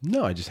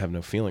 No, I just have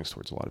no feelings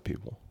towards a lot of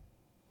people.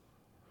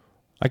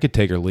 I could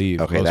take or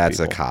leave. Okay, most that's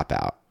people. a cop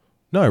out.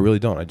 No, I really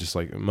don't. I just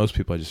like most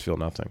people. I just feel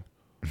nothing.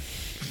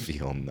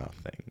 Feel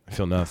nothing. I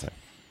feel nothing.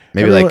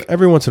 Maybe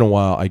every once in a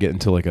while, I get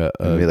into like a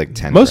maybe like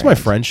 10 Most of my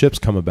grams. friendships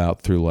come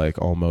about through like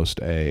almost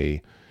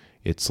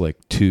it's like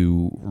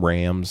 2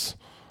 rams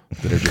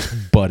that are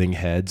just butting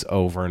heads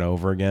over and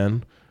over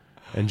again,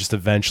 and just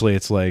eventually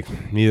it's like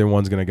neither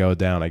one's gonna go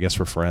down. I guess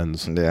we're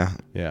friends. Yeah.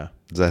 Yeah.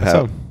 Does that That's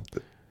how?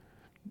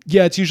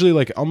 Yeah, it's usually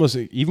like almost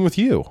even with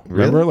you.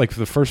 Remember, Really? like for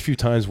the first few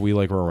times we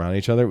like were around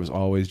each other, it was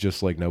always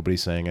just like nobody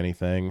saying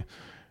anything,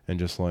 and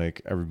just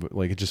like everybody,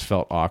 like it just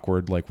felt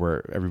awkward, like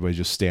where everybody's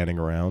just standing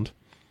around.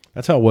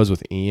 That's how it was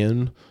with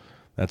Ian.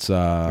 That's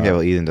Yeah,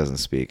 well, Ethan doesn't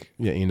speak.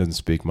 yeah, Ian doesn't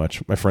speak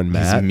much. My friend He's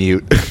Matt,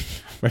 mute.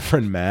 my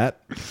friend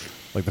Matt,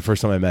 like the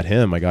first time I met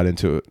him, I got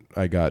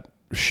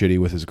shitty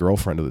with his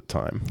girlfriend at the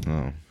time.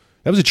 Oh.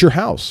 That was at your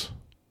house.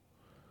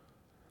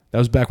 That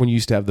was back when you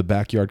used to have the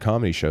backyard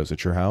comedy shows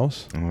at your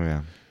house. Oh,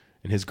 yeah.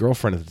 And his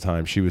girlfriend at the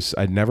time,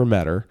 I'd never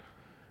met her.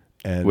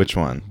 And Which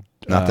one?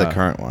 Not the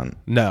current one.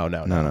 No.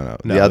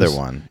 The other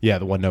one. Yeah,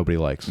 the one nobody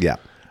likes. Yeah.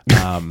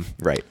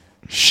 Right.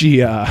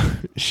 She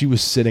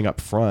was sitting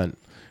up front.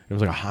 It was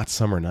like a hot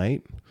summer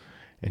night,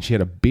 and she had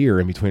a beer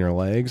in between her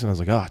legs. And I was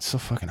like, "Oh, it's so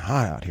fucking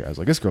hot out here." I was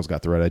like, "This girl's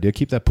got the right idea.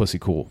 Keep that pussy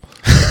cool."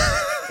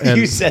 And,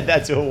 You said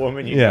that to a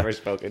woman you've Yeah. never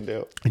spoken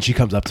to. and she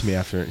comes up to me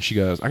after, and she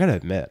goes, "I gotta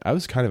admit, I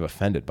was kind of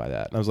offended by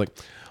that." And I was like,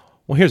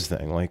 "Well, here's the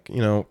thing. Like,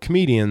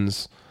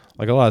 comedians."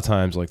 Like a lot of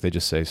times, like they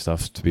just say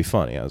stuff to be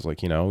funny. I was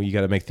like, you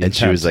got to make the. And she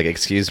attempt. was like,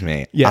 "Excuse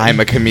me, Yeah. I'm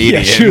a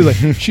comedian."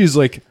 Yeah, she was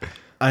like,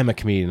 "I'm a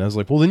comedian." I was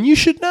like, "Well, then you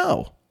should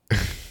know."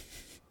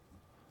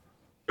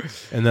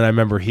 And then I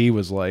remember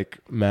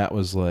Matt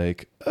was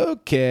like,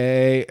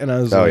 "Okay," and I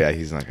was "Oh like, yeah,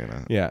 he's not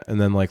gonna." yeah. And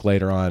then like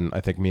later on,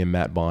 I think me and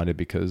Matt bonded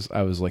because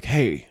I was like,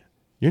 "Hey,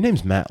 your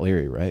name's Matt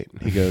Leary, right?"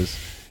 And he goes,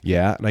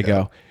 "Yeah," and I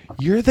go,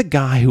 "You're the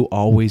guy who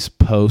always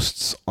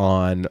posts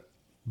on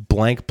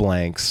blank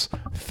blank's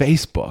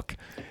Facebook,"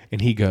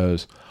 and he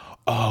goes,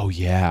 "Oh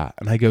yeah,"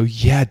 and I go,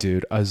 "Yeah,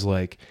 dude." I was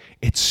like,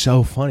 "It's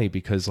so funny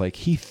because like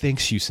he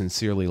thinks you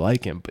sincerely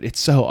like him, but it's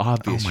so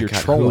obvious you're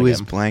trolling Who is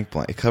him." blank?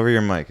 Cover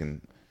your mic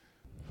and.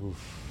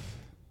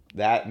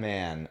 That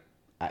man,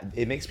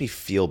 it makes me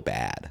feel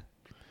bad.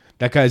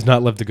 That guy's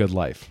not lived a good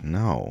life.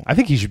 No, I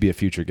think he should be a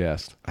future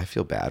guest. I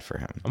feel bad for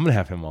him. I'm gonna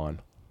have him on.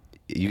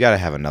 You got to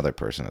have another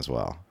person as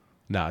well.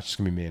 Nah, it's just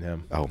gonna be me and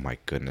him. Oh my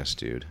goodness,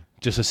 dude.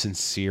 Just a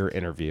sincere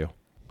interview.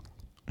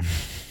 So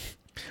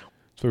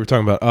we were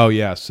talking about. Oh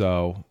yeah,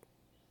 so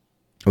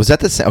Was that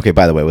the same? Okay,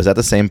 by the way, was that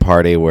the same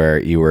party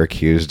where you were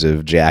accused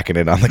of jacking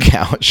it on the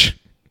couch?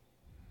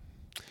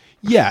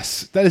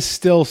 yes, that is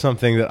still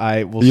something that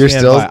I will You're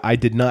stand still- by. I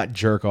did not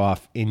jerk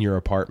off in your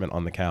apartment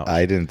on the couch.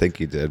 I didn't think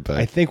you did, but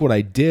I think what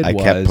I did I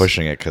was kept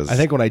pushing it because I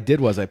think what I did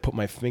was I put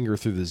my finger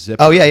through the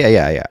zipper. Oh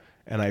yeah.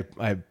 And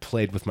I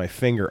played with my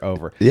finger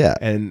over. Yeah.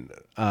 And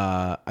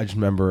I just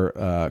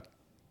remember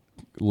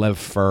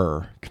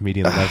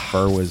comedian Lev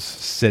Fur was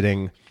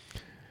sitting.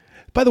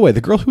 By the way,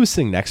 the girl who was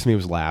sitting next to me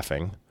was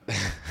laughing.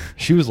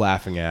 She was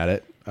laughing at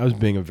it. I was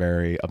being a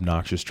very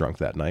obnoxious drunk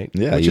that night.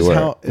 Yeah, you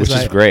were, which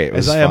is great. It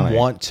was As I am funny.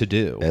 wont to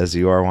do. As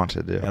you are wont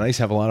to do. And I used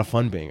to have a lot of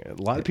fun being.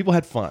 A lot of people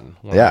had fun.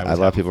 when Yeah, I was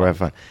a lot of having people have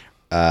fun.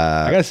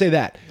 I gotta say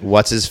that.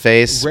 What's his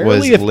face Rarely,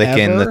 was if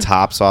licking ever- the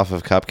tops off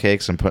of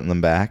cupcakes and putting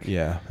them back.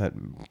 Yeah, that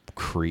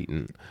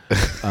cretin.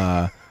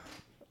 I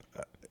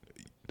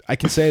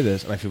can say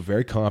this, and I feel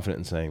very confident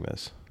in saying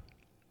this.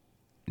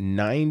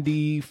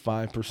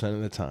 95%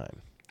 of the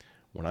time,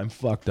 when I'm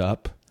fucked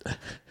up,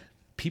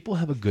 people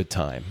have a good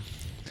time.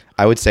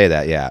 I would say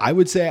that, yeah. I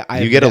would say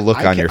You get a look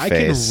on your I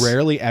face. can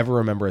rarely ever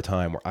remember a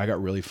time where I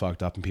got really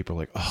fucked up and people are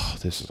like, "Oh,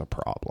 this is a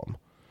problem."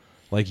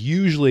 Like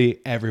usually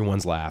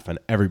everyone's laughing,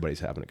 everybody's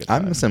having a good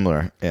time. I'm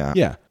similar, yeah.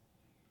 Yeah.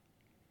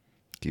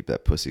 Keep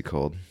that pussy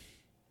cold.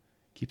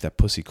 Keep that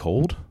pussy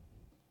cold.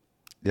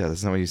 Yeah,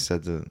 that's not what you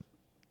said to.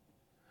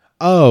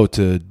 Oh,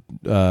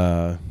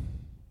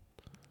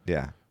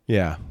 Yeah,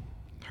 yeah.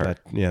 her.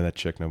 That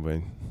chick,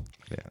 nobody.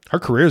 Yeah, Her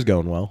career's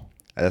going well.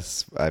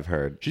 that's I've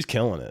heard. She's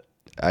killing it.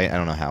 I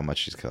don't know how much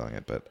she's killing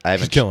it, but I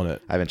haven't. She's killing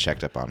it. I haven't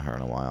checked up on her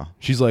in a while.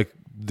 She's like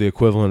the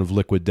equivalent of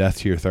liquid death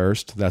to your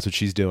thirst. That's what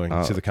she's doing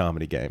Oh. to the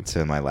comedy game.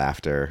 To my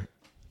laughter,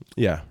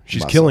 Yeah,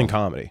 she's Muscle. killing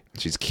comedy.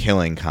 she's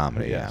killing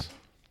comedy. Yes.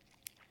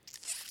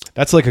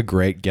 That's like a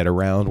great get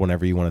around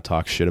whenever you want to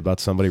talk shit about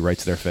somebody right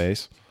to their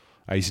face.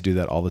 I used to do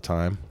that all the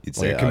time. You'd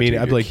Like say, a "Oh, comedian,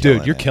 dude, I'd be you're like, dude,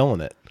 killing you're it."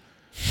 killing it.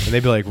 And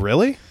they'd be like,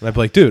 really? And I'd be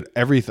like, dude,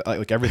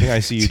 everything I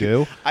see you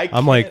do,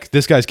 I'm like,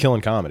 this guy's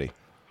killing comedy.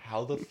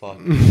 How the fuck?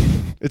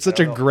 It's such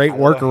a great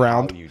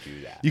workaround.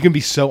 You can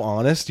be so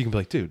honest. You can be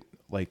like, dude,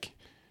 like,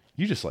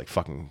 you just like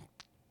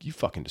you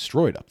fucking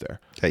destroyed up there.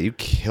 Yeah, you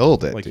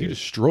killed it, Like dude. you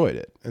destroyed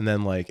it. And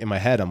then like in my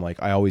head, I'm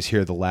like, I always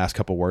hear the last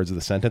couple words of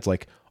the sentence,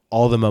 like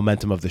all the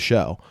momentum of the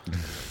show.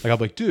 Like I'm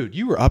like, dude,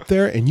 you were up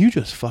there and you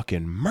just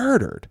fucking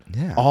murdered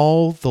Yeah.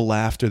 all the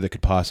laughter that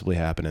could possibly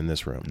happen in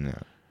this room. Yeah.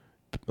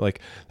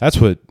 Like that's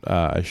what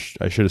I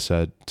should have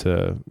said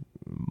to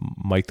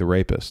Mike the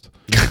rapist.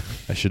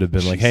 I should have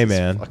been like, hey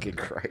man, Fucking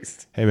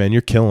Christ. hey man,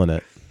 you're killing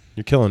it.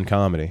 You're killing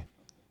comedy.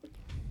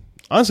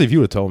 Honestly, if you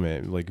would have told me,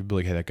 like, you'd be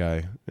like, hey, that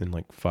guy in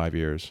like 5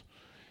 years,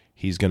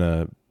 he's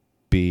gonna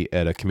be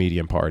at a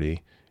comedian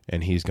party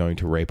and he's going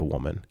to rape a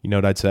woman. You know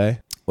what I'd say?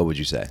 What would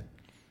you say?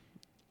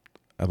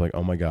 I'd be like,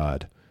 oh my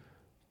god,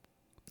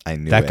 I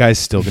knew that it. guy's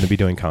still gonna be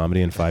doing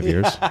comedy in 5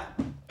 years.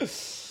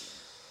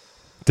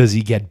 Does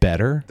he get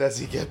better? Does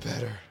he get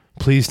better?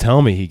 Please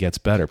tell me he gets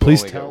better.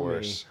 Please Only get tell me.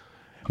 worse.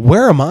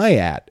 Where am I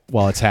at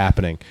while it's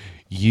happening?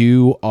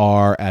 You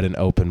are at an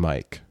open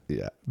mic,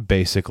 Yeah.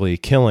 basically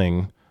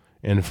killing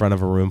in front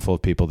of a room full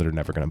of people that are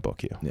never going to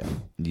book you. Yeah.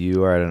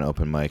 You are at an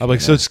open mic. I'm like,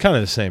 in so a- it's kind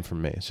of the same for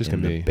me. It's just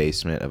in going to the be,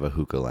 basement of a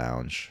hookah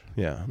lounge.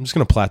 yeah, I'm just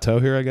going to plateau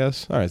here, I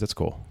guess. All right, that's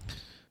cool.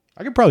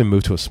 I could probably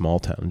move to a small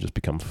town and just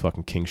become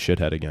fucking king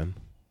shithead again.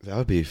 That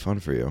would be fun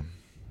for you.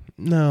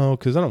 No,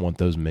 because I don't want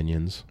those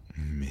minions.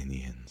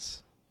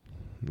 Minions.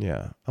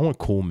 Yeah, I want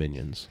cool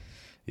minions.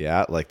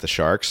 Yeah, like the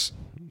sharks,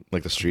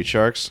 like the street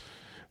sharks.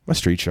 My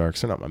street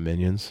sharks, they're not my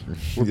minions.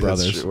 We're That's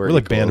brothers. true. We're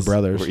like band of equals.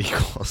 brothers. We're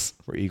equals.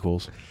 We're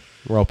equals.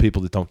 We're all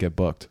people that don't get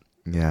booked.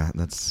 Yeah,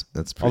 that's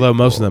pretty Although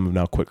most of cool. them have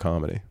now quit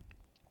comedy.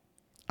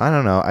 I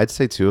don't know. I'd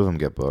say two of them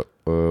get booked.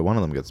 One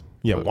of them gets.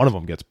 Yeah, booked. one of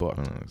them gets booked.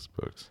 One of them gets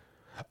booked.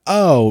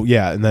 Oh,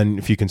 yeah, and then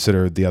if you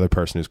consider the other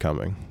person who's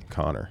coming,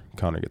 Connor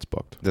gets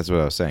booked. That's what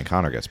I was saying.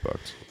 Connor gets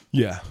booked.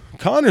 Yeah,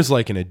 Connor's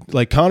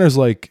Connor's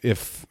like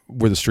if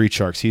we're the Street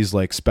Sharks, he's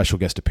like special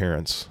guest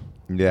appearance.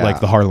 Yeah, Like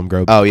the Harlem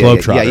Oh yeah,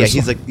 Globetrotters. yeah.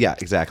 He's like, yeah,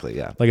 exactly.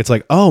 Yeah. like it's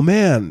like, oh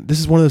man, this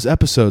is one of those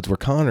episodes where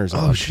Connor's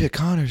on. Oh shit,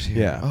 Connor's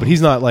here. Yeah, Oh. but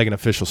he's not like an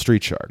official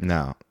Street Shark.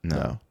 no.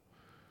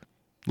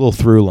 Little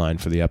through line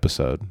for the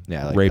episode.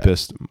 Yeah, I like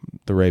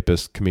the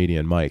rapist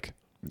comedian Mike.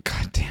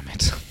 God damn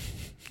it.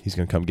 He's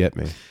gonna come get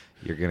me.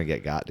 You're gonna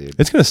get got, dude.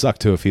 It's gonna suck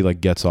too if he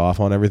like gets off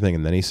on everything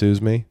and then he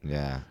sues me.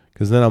 Yeah.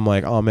 Because then I'm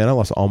like, oh man, I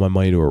lost all my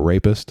money to a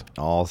rapist.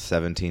 All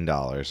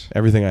 $17.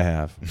 Everything I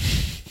have.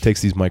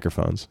 Takes these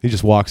microphones. He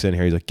just walks in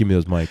here. He's like, give me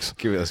those mics.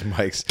 Give me those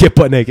mics. Get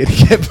butt naked.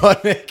 Get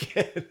butt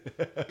naked.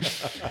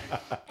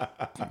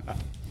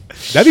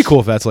 That'd be cool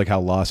if that's like how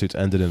lawsuits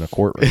ended in a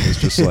courtroom. It's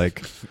just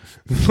like,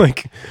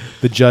 like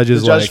the judge The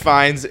is judge like,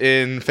 finds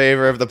in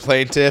favor of the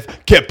plaintiff.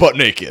 Get butt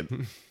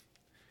naked.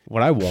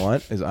 what I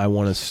want is I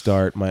want to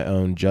start my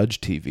own judge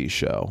TV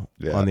show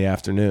Yeah. on the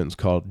afternoons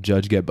called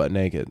Judge Get Butt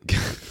Naked.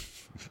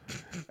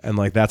 And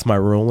like that's my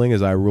ruling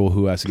is I rule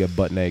who has to get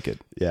butt naked.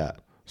 Yeah.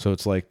 So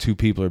it's like two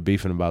people are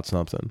beefing about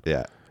something.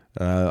 Yeah.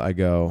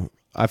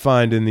 I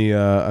find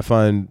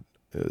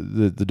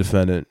the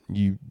defendant,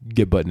 you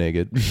get butt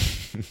naked.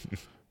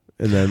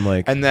 And then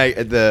like, And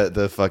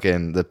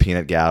the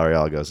peanut gallery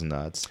all goes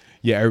nuts.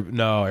 yeah,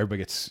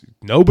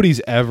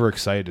 nobody's ever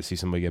excited to see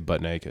somebody get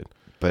butt naked.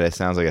 But it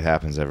sounds like it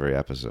happens every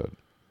episode.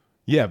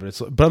 Yeah, but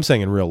I'm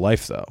saying in real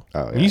life though.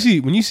 Oh, When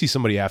yeah. you see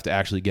somebody have to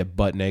actually get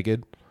butt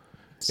naked,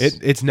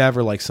 it's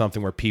never like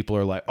something where people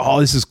are like,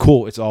 "Oh, this is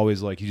cool." It's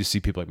always like you just see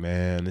people like,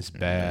 "Man, this is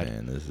bad."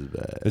 Man, this is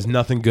bad. There's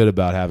nothing good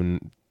about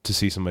having to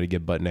see somebody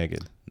get butt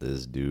naked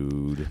This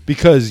dude.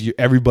 because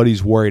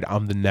everybody's worried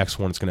I'm the next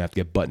one that's gonna have to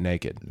get butt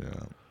naked. Yeah.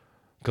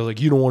 Because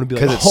like you don't want to be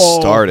like, 'Cause it "Oh."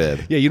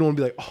 started. Yeah, you don't want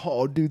to be like,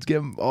 "Oh, dude's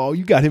getting, oh,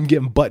 you got him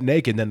getting butt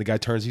naked." And then the guy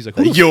turns, he's like,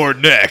 who the You're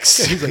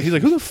next. He's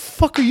like, who the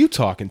fuck are you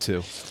talking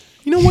to?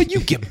 You know what? You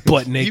get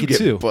butt You naked get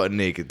too. butt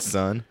naked,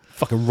 son.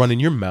 Fucking run in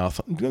your mouth.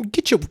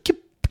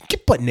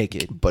 Get butt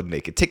naked. Butt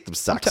naked. Take them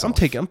socks off. I'm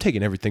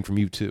taking everything from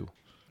you too.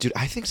 Dude,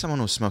 I think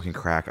someone was smoking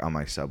crack on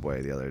my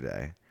subway the other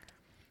day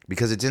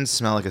because it didn't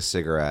smell like a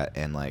cigarette,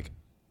 and like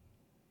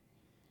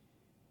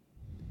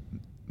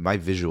my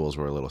visuals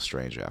were a little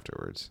strange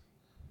afterwards.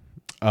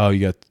 Oh,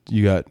 you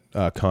got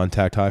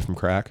contact high from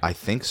crack? I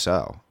think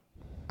so.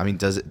 I mean,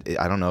 does it?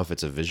 I don't know if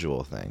it's a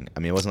visual thing. I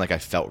mean, it wasn't like I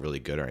felt really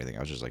good or anything. I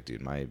was just like,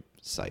 dude, my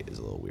sight is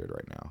a little weird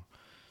right now.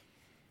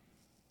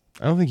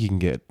 I don't think you can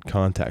get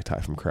contact high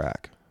from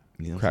crack.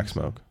 You don't Crack think so?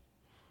 smoke.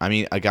 I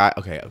mean, a guy.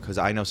 Okay, because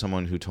I know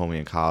someone who told me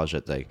in college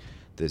that like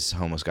this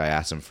homeless guy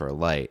asked him for a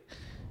light,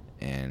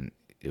 and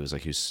it was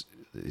like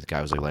the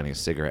guy was like lighting a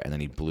cigarette, and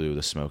then he blew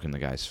the smoke in the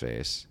guy's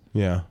face,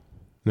 Yeah.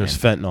 There's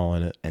fentanyl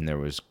in it. and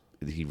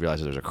he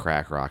realized there was a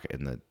crack rock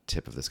in the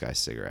tip of this guy's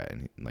cigarette,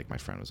 and like my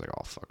friend was like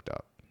all fucked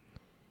up.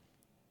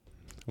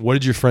 What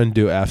did your friend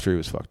do after he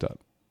was fucked up?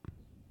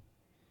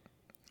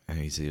 And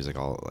he said he was like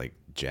all like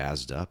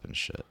jazzed up and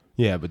shit.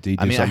 Yeah, but did he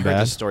do I mean, I something heard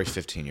bad? this story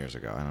 15 years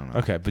ago. I don't know.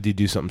 Okay, but did he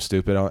do something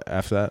stupid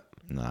after that?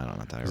 No, I don't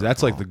know. That 'Cause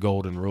that's like the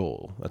golden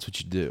rule. That's what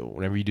you do.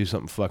 Whenever you do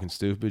something fucking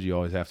stupid, you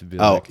always have to be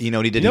Oh, like... you know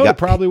what he did? You know what it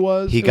probably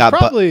was? He It was got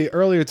probably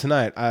earlier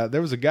tonight.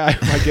 There was a guy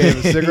who I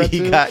gave a cigarette he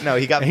to. got and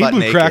he butt blew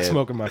naked. crack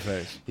smoke in my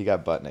face. He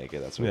got butt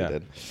naked. That's what Yeah. he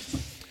did.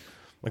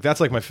 Like that's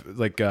like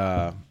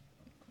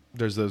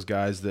there's those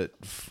guys that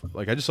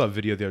like I just saw a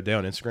video the other day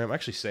on Instagram. I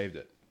actually saved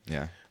it.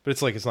 Yeah. But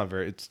it's not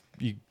very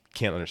you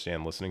can't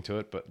understand listening to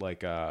it, but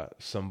like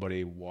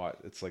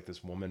it's like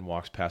this woman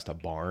walks past a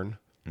barn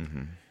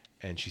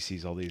and she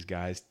sees all these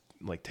guys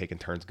like taking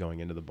turns going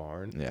into the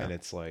barn, Yeah. and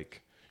it's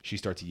like she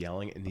starts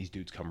yelling and these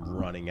dudes come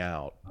running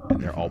out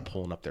and they're all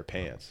pulling up their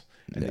pants,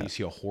 and then you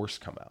see a horse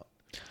come out.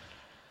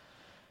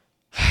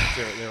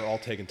 They're all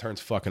taking turns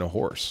fucking a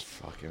horse.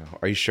 Fucking.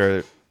 Are you sure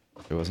it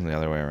wasn't the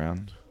other way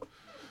around?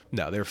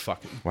 No, they're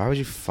fucking. Why would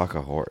you fuck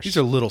a horse? These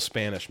are little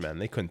Spanish men.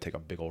 They couldn't take a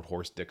big old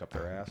horse dick up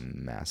their ass.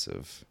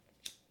 Massive.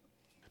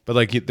 But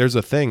like, there's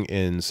a thing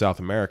in South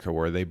America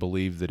where they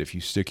believe that if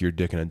you stick your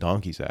dick in a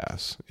donkey's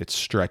ass, it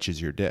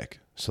stretches your dick.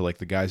 So like,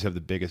 the guys who have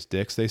the biggest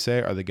dicks, they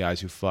say, are the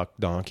guys who fuck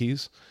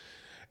donkeys.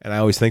 And I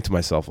always think to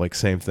myself, like,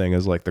 same thing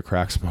as like the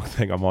crack smoke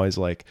thing. I'm always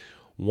like,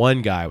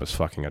 one guy was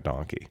fucking a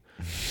donkey.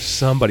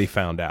 Somebody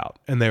found out,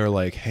 and they were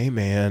like, "Hey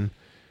man,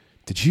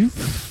 did you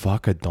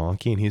fuck a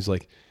donkey?" And he's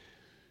like,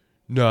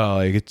 "No,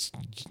 like it's."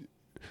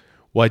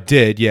 Well, I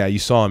did. Yeah, you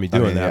saw me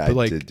doing that. But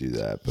like, I did do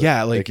that. But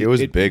yeah, like it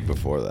was big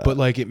before that. But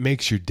like, it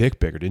makes your dick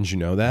bigger. Didn't you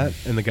know that?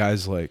 And the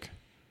guy's like,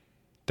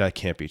 "That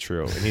can't be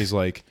true." And he's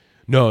like,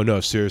 "No,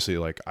 seriously.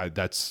 Like,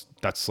 that's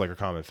like a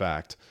common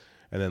fact."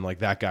 And then like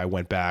that guy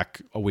went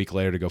back a week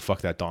later to go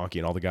fuck that donkey,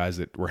 and all the guys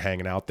that were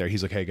hanging out there,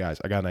 he's like, "Hey guys,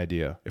 I got an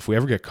idea. If we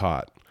ever get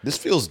caught, this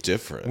feels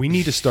different. we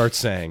need to start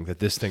saying that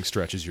this thing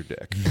stretches your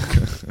dick."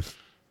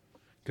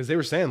 Because they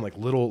were saying like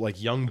little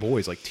like young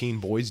boys, like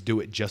teen boys, do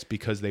it just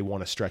because they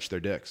want to stretch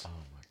their dicks. Oh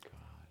my god!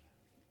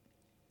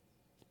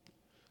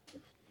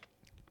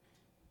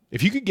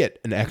 If you could get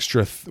an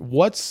extra,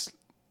 what's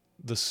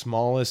the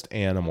smallest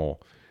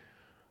animal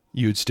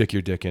you would stick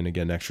your dick in to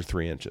get an extra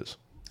 3 inches?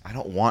 I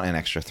don't want an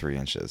extra 3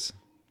 inches.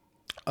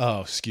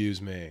 Oh,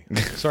 excuse me.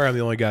 Sorry, I'm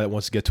the only guy that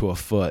wants to get to a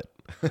foot.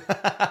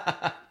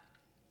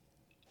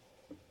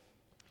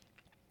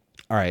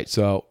 All right,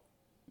 so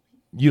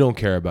you don't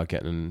care about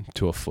getting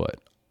to a foot.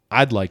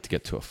 I'd like to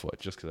get to a foot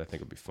just because I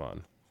think it'd be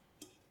fun.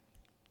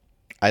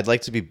 I'd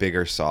like to be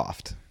bigger,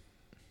 soft.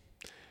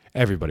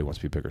 Everybody wants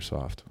to be bigger,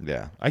 soft.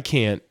 Yeah. I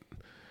can't.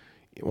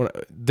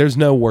 There's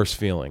no worse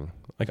feeling.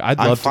 Like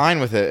I'm fine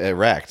with it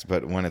erect,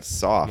 but when it's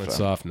soft, When it's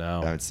soft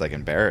now. it's like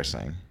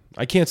embarrassing.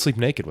 I can't sleep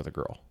naked with a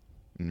girl.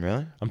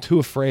 Really? I'm too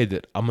afraid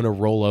that I'm gonna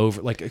roll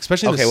over. Like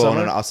especially in Okay, the well,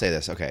 summer. no, I'll say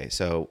this. Okay,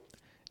 so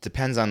it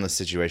depends on the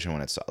situation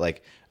when it's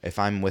like if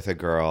I'm with a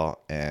girl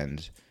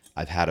and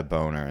I've had a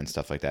boner and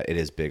stuff like that, it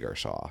is big or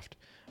soft.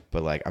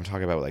 But like I'm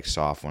talking about like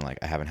soft when like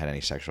I haven't had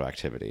any sexual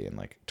activity in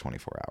like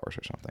 24 hours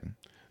or something.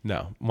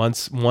 No,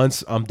 once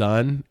I'm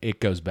done, it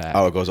goes back.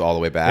 Oh, it goes all the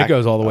way back? It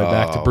goes all the way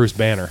back to Oh, Bruce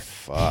Banner.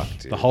 Fuck,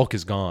 dude. The Hulk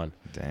is gone.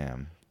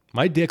 Damn.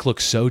 My dick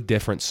looks so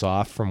different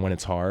soft from when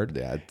it's hard.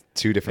 Yeah,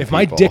 two different If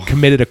my people. dick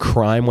committed a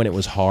crime when it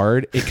was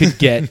hard, it could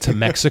get to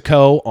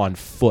Mexico on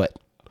foot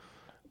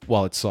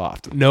while it's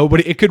soft.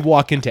 It could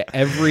walk into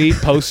every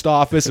post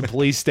office and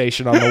police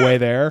station on the way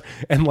there,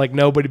 and like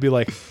nobody be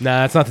like,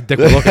 "Nah, that's not the dick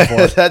we're looking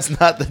for. That's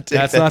not the dick.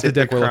 That's that not the did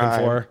dick we're looking crime."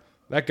 for."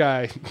 That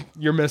guy,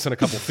 you're missing a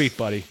couple feet,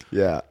 buddy.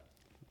 Yeah.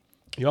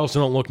 You also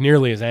don't look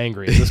nearly as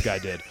angry as this guy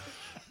did.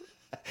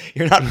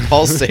 You're not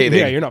pulsating.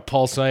 Yeah, you're not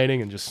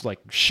pulsating and just like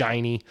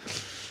shiny.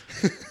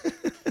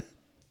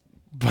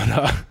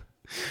 But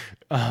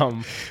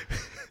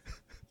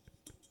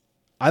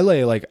I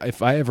lay like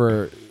if I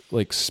ever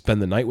like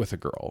spend the night with a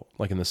girl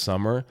like in the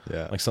summer,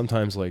 Yeah. like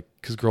sometimes like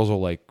because girls will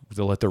like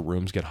they'll let their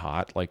rooms get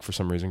hot. Like for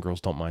some reason,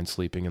 girls don't mind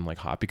sleeping in like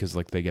hot because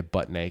like they get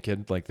butt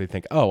naked. Like they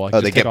think, oh,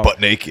 Oh, they get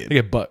butt naked.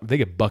 They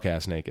get buck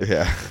ass naked.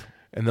 Yeah.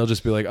 And they'll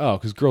just be like, oh,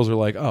 because girls are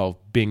like, oh,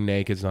 being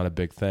naked's not a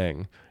big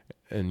thing.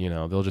 And, you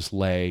know, they'll just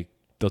lay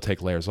they'll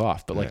take layers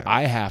off. But like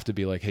I have to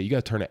be like, hey, you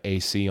got to turn the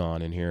AC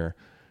on in here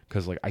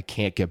because like I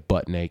can't get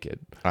butt naked.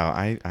 Oh,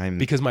 I'm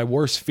Because my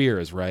worst fear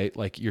is right,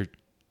 like you're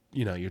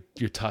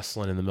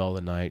tussling in the middle of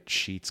the night,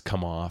 sheets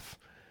come off,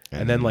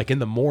 and then like in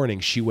the morning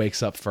she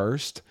wakes up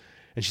first.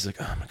 And she's like,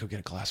 oh, I'm going to go get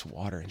a glass of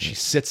water. And she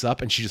sits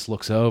up and she just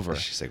looks over.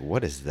 She's like,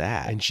 what is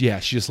that? And she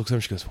just looks over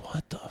and she goes,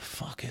 what the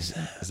fuck is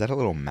that? Is that a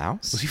little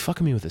mouse? Was he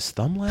fucking me with his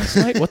thumb last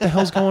night? What the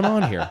hell's going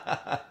on here?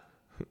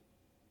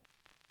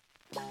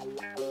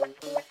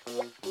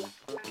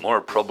 More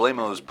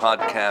Problemos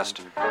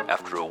podcast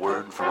after a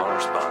word from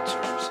our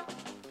sponsors.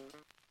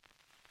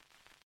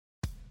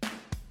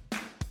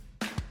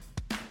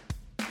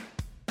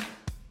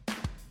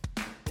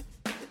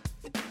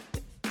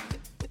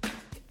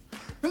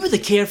 Remember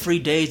the carefree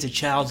days of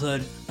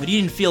childhood when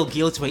you didn't feel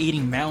guilty by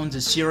eating mountains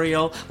of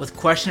cereal with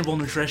questionable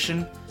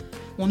nutrition?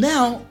 Well,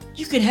 now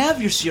you can have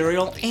your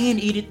cereal and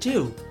eat it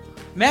too.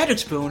 Magic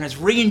Spoon has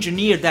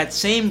re-engineered that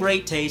same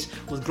great taste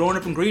with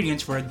grown-up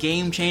ingredients for a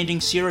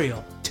game-changing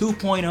cereal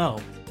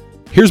 2.0.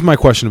 Here's my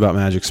question about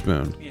Magic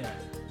Spoon. Yeah.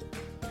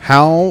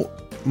 How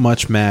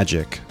much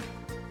magic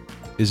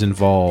is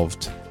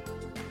involved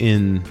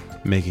in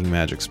making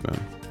Magic Spoon?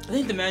 I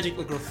think the magic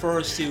like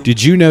refers to...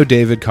 Did you know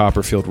David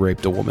Copperfield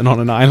raped a woman on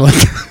an island?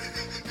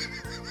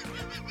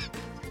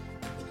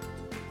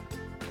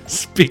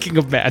 Speaking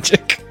of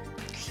magic.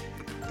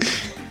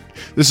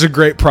 This is a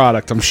great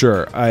product, I'm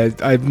sure.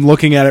 I'm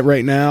looking at it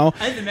right now.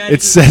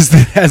 It says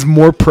that it has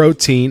more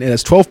protein. It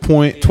has 12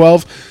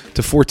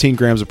 to 14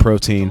 grams of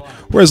protein,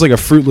 whereas like a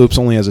Fruit Loops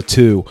only has a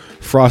 2.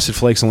 Frosted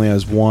Flakes only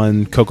has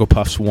 1. Cocoa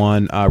Puffs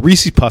 1.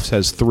 Reese's Puffs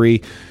has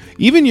 3.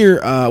 Even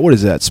your, what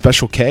is that,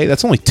 Special K?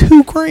 That's only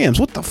 2 grams.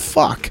 What the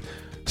fuck?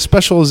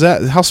 Special is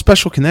that? How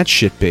special can that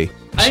shit be?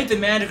 I think the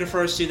magic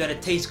refers to that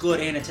it tastes good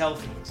and it's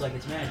healthy. It's like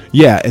it's magic.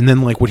 Yeah, and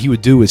then like what he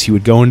would do is he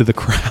would go into the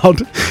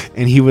crowd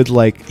and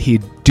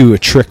he'd do a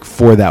trick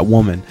for that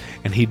woman.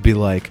 And he'd be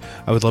like,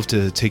 I would love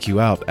to take you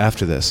out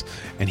after this.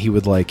 And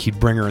he'd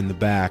bring her in the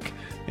back.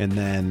 And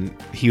then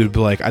he would be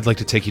like, I'd like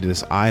to take you to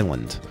this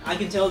island. I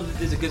can tell that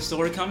there's a good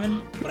story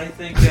coming, but I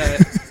think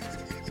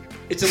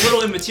it's a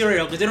little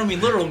immaterial because they don't mean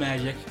literal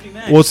magic.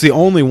 Well, it's the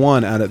only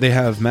one out of. They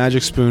have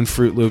Magic Spoon,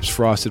 Fruit Loops,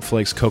 Frosted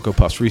Flakes, Cocoa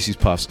Puffs, Reese's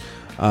Puffs,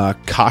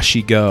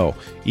 Kashi Go,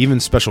 even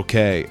Special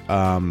K.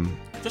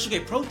 Special K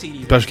protein.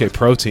 Even. Special K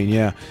protein,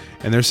 yeah.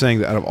 And they're saying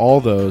that out of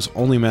all those,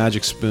 only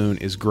Magic Spoon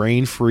is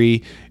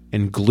grain-free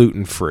and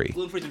gluten-free.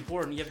 Gluten-free is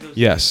important. You have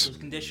those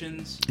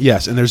conditions.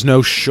 Yes, and there's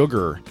no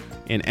sugar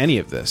in any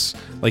of this.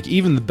 Like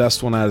even the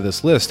best one out of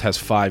this list has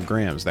 5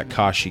 grams, that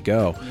Kashi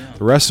Go. Yeah.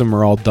 The rest of them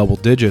are all double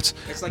digits.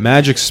 Like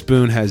Magic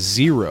Spoon has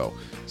 0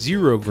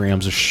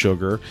 grams of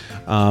sugar.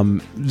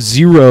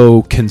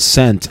 0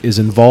 consent is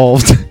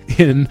involved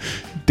in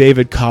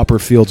David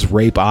Copperfield's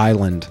Rape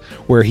Island,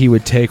 where he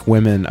would take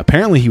women.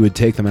 Apparently he would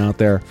take them out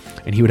there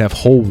and he would have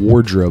whole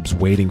wardrobes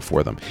waiting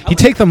for them. He'd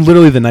take them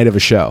literally the night of a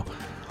show.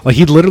 Like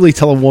he'd literally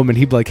tell a woman,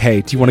 he'd be like,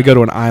 hey, do you want to go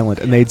to an island?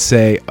 And they'd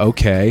say,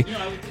 okay.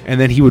 And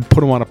then he would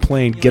put them on a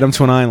plane, get them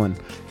to an island.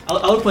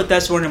 I would put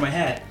that sword in my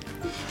hat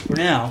for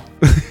now.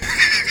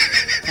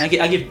 I'll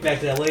get back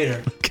to that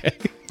later. Okay.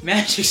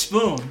 Magic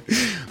Spoon.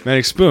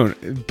 Magic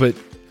Spoon. But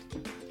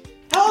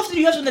how often do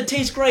you have something that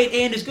tastes great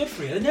and is good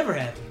for you? It never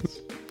happens.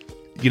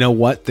 You know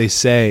what? They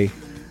say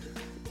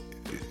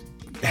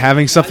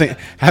having something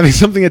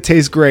that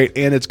tastes great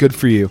and it's good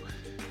for you,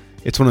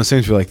 it's one of those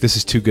things where you're like, this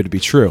is too good to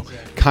be true.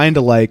 Exactly. Kind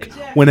of like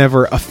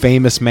whenever a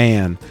famous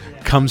man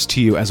comes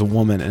to you as a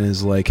woman and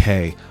is like,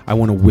 hey, I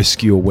want to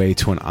whisk you away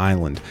to an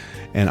island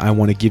and I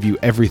want to give you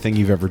everything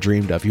you've ever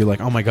dreamed of. You're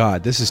like, oh my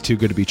God, this is too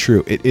good to be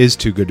true. It is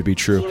too good to be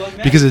true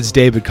because it's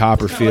David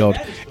Copperfield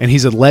and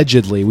he's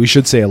allegedly, we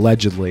should say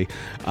allegedly,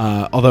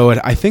 although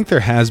I think there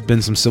has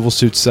been some civil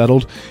suits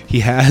settled, he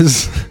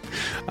has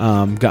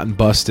gotten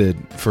busted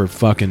for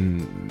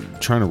fucking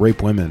trying to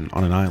rape women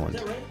on an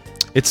island.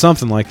 It's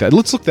something like that.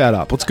 Let's look that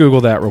up. Let's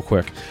Google that real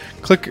quick.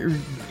 Click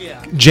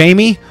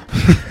Jamie.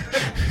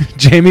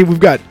 Jamie, we've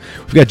got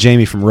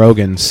Jamie from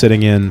Rogan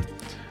sitting in.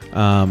 You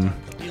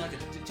like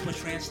too much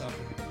trans stuff.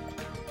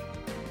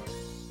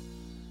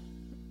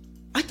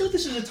 I thought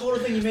this was a total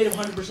thing you made of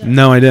 100%.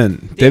 No, I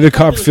didn't. David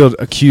Copperfield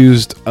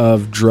accused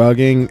of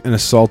drugging and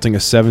assaulting a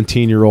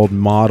 17-year-old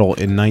model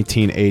in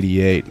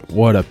 1988.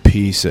 What a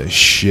piece of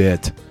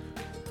shit.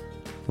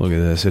 Look at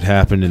this. It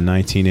happened in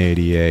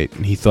 1988,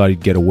 and he thought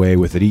he'd get away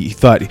with it. He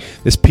thought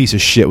this piece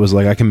of shit was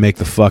like, I can make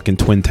the fucking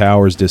Twin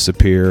Towers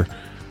disappear,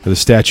 or the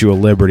Statue of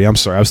Liberty. I'm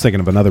sorry, I was thinking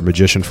of another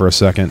magician for a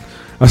second.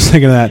 I was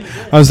thinking of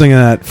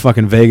that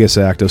fucking Vegas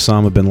act,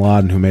 Osama bin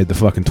Laden, who made the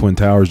fucking Twin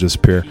Towers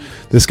disappear.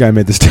 This guy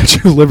made the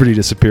Statue of Liberty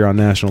disappear on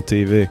national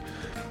TV.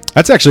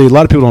 That's actually, a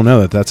lot of people don't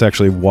know that. That's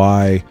actually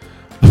why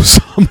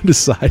Osama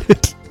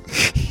decided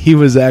he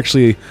was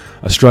actually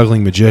a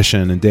struggling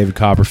magician, and David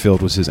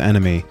Copperfield was his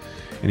enemy.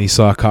 And he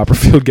saw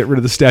Copperfield get rid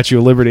of the Statue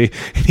of Liberty,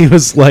 and he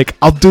was like,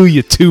 I'll do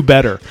you 2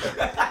 better.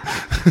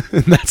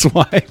 And that's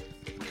why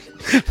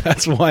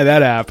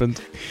that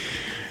happened.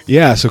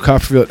 Yeah, so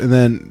Copperfield, and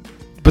then,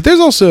 but there's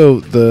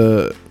also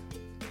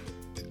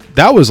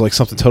that was like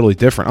something totally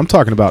different. I'm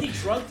talking about. He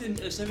drugged a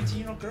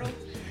 17-year-old girl.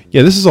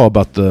 Yeah, this is all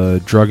about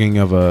the drugging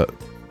of a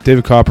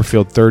David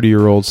Copperfield,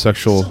 30-year-old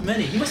sexual So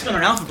many. He must have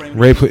been on Alpha Brain.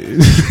 rape.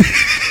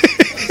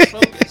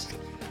 Focused.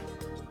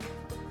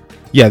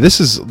 Yeah,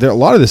 a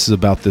lot of this is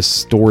about this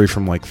story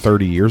from like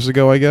 30 years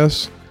ago, I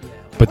guess.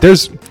 But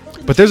there's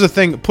a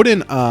thing. Put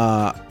in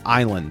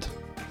island.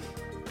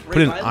 Put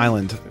in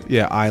island.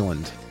 Yeah,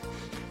 island.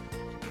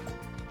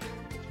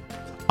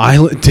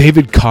 Island.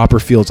 David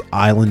Copperfield's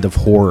Island of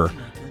Horror.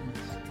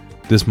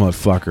 This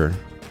motherfucker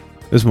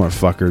is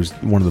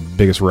one of the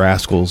biggest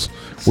rascals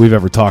we've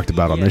ever talked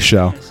about on this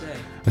show.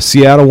 A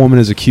Seattle woman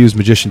has accused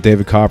magician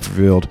David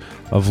Copperfield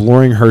of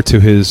luring her to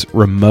his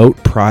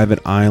remote private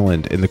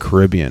island in the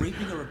Caribbean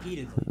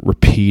Raping her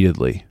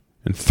repeatedly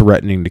and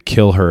threatening to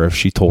kill her if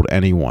she told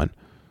anyone.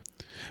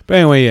 But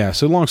anyway, yeah,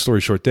 so long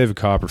story short, David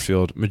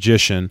Copperfield,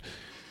 magician.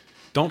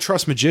 Don't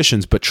trust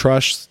magicians, but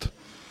trust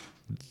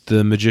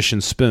the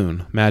magician's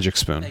spoon, magic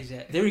spoon.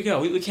 Exactly. There we go.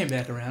 We came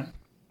back around.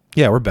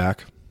 Yeah, we're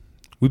back.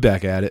 We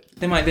back at it.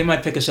 They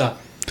might pick us up.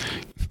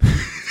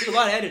 Did a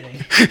lot of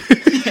editing.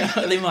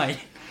 Yeah, they might.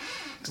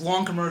 It's a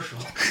long commercial.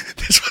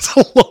 This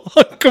was a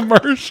long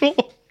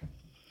commercial.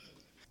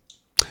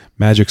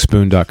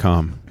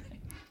 MagicSpoon.com.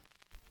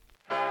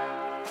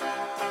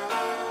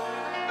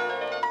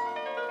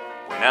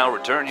 We now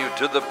return you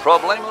to the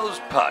Problemos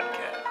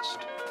Podcast.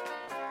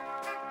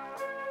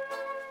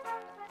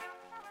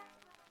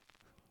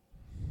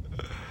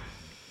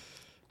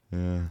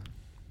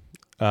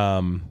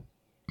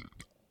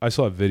 I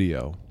saw a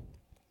video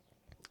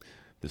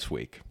this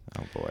week,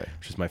 Oh boy.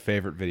 which is my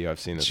favorite video I've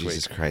seen this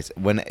Jesus week. Christ.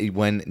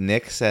 When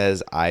Nick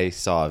says I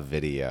saw a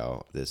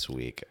video this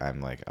week, I'm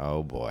like,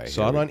 oh boy.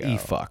 Saw it here on we go.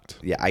 eFucked.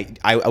 Yeah,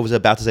 I was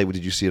about to say,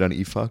 did you see it on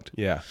eFucked?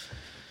 Yeah.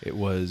 It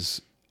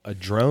was a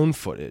drone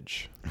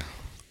footage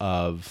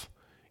of,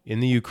 in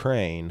the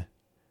Ukraine,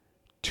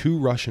 2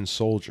 Russian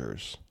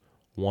soldiers,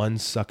 one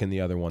sucking the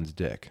other one's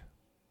dick.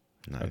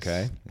 Nice.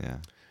 Okay. Yeah.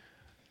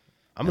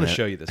 I'm going to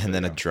show you this And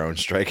then a video. drone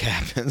strike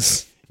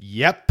happens.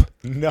 Yep.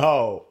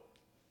 No.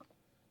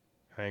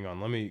 Hang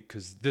on,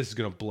 because this is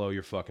going to blow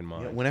your fucking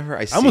mind. Whenever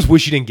I see I almost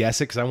wish you didn't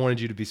guess it because I wanted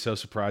you to be so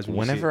surprised when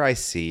Whenever you see I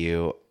see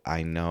you,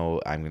 I know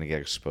I'm going to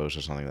get exposed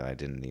to something that I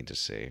didn't need to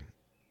see. it.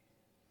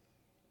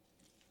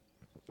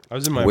 I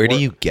was in my Where do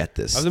work- you get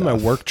this I was stuff? in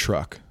my work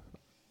truck,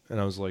 and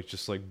I was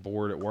just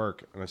bored at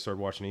work, and I started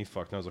watching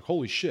eFucked, and I was like,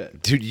 holy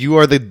shit. Dude, you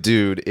are the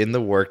dude in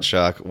the work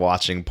truck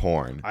watching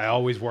porn. I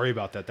always worry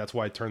about that. That's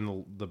why I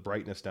turn the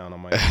brightness down on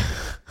my...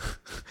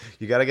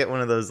 You got to get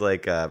one of those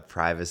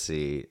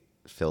privacy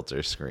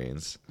filter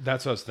screens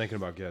That's what I was thinking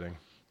about getting.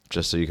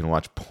 just so you can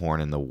watch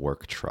porn in the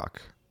work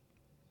truck.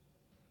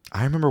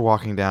 I remember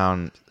walking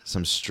down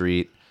some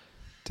street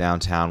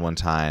downtown one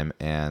time,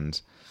 and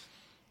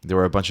there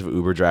were a bunch of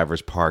Uber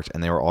drivers parked,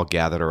 and they were all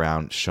gathered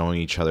around showing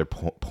each other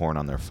porn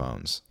on their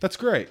phones. That's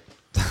great.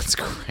 That's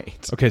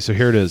great. Okay, so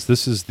here it is.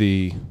 This is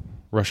the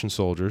Russian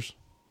soldiers.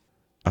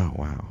 Oh,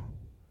 wow.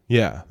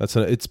 Yeah,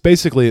 it's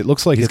basically, it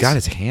looks like He's it's got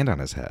his hand on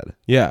his head.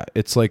 Yeah,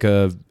 it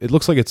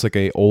looks like it's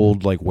a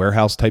old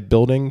warehouse type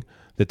building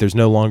that there's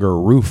no longer a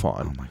roof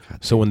on. Oh my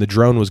God. So when the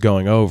drone was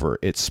going over,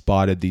 it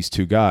spotted these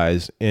 2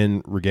 guys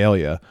in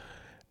regalia.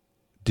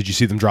 Did you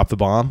see them drop the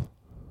bomb?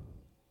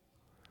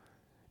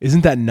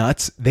 Isn't that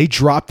nuts? They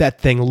dropped that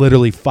thing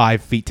literally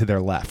 5 feet to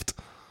their left.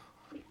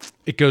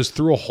 It goes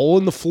through a hole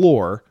in the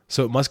floor,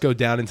 so it must go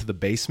down into the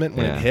basement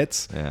when it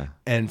hits. Yeah.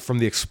 And from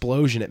the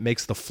explosion, it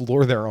makes the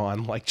floor they're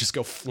on just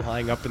go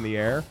flying up in the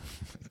air.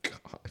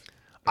 God.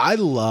 I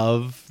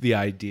love the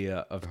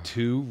idea of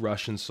 2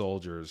 Russian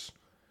soldiers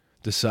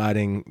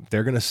deciding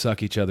they're going to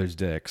suck each other's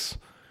dicks,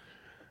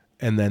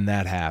 and then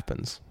that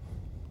happens.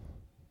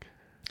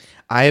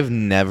 I have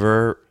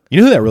never. You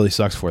know who that really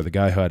sucks for? The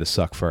guy who had to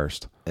suck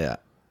first. Yeah.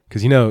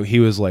 Because he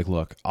was like,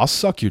 "Look, I'll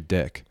suck your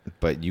dick.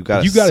 But you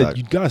gotta You suck.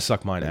 gotta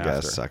suck mine You after."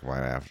 gotta suck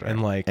mine after.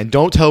 And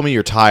don't tell me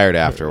you're tired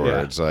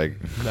afterwards. Like,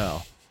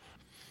 No.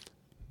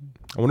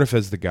 I wonder if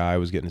as the guy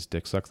was getting his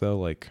dick sucked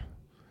though,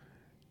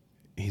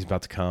 he's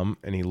about to come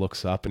and he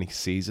looks up and he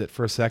sees it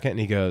for a second and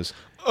he goes,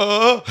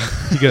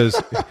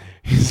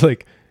 he's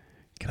like,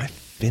 "Can I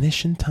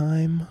finish in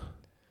time?"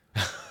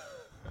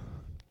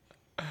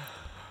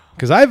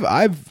 Because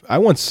I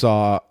once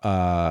saw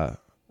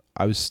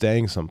I was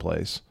staying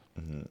someplace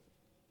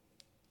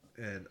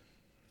and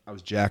I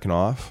was jacking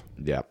off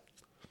yep.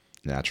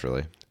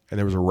 Naturally. and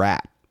there was a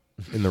rat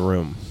in the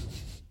room.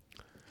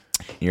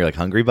 You're like,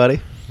 hungry,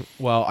 buddy?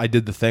 Well, I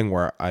did the thing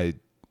where I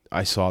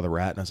saw the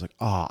rat and I was like,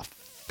 "Oh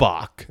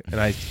fuck!" And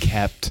I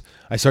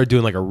started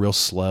doing a real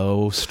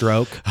slow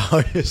stroke.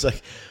 I was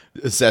like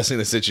assessing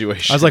the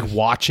situation. I was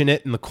watching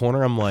it in the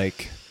corner. I'm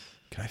like,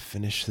 "Can I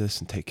finish this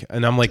and take?"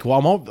 And I'm like, "Well,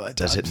 I'm all."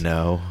 does it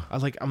know? I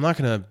was like, "I'm not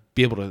gonna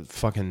be able to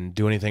fucking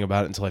do anything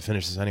about it until I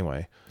finish this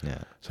anyway." Yeah.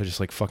 So I just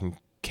fucking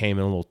came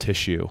in a little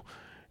tissue,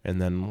 and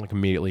then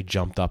immediately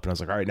jumped up and I was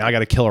like, "All right, now I got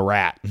to kill a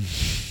rat,"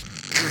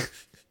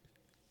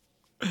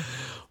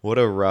 What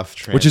a rough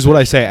transition. which is what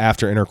I say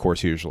after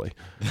intercourse usually.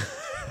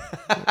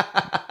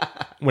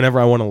 whenever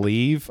I want to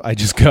leave, I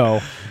just go.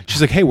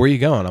 She's like, "Hey, where are you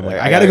going?" I'm like,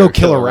 "I gotta go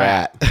kill a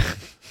rat."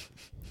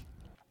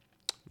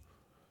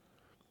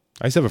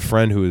 I used to have a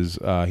friend who was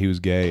he was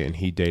gay, and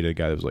he dated a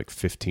guy that was like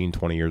 15,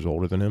 20 years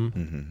older than him.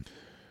 Mm-hmm.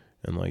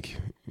 And like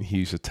he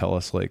used to tell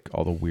us like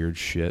all the weird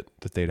shit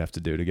that they'd have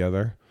to do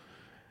together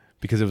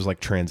because it was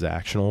like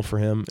transactional for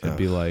him. It'd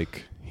be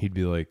like he'd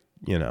be like,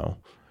 you know,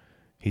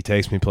 he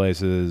takes me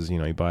places, you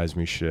know, he buys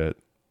me shit,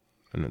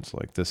 and it's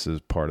like this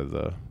is part of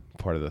the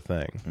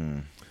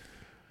thing.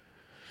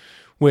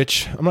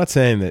 Which I'm not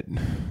saying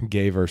that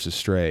gay versus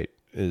straight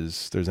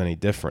there's any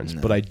difference,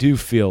 but I do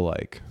feel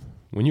like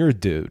when you're a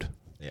dude,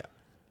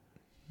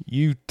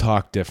 you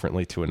talk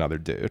differently to another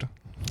dude.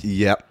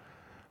 Yep.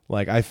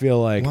 Like I feel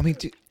like Well,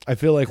 I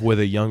feel like with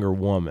a younger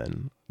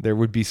woman, there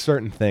would be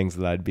certain things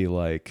that I'd be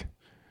like,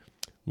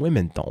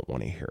 women don't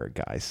want to hear a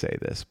guy say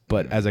this.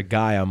 But as a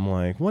guy, I'm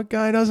like, what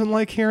guy doesn't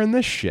like hearing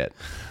this shit?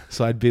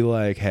 So I'd be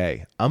like,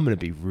 hey, I'm going to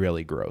be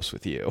really gross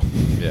with you.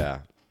 Yeah.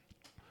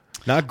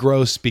 Not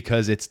gross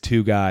because it's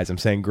two guys. I'm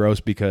saying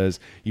gross because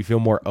you feel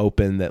more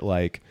open that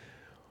like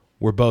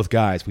we're both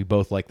guys. We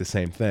both like the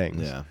same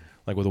things. Yeah.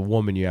 Like with a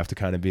woman, you have to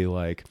kind of be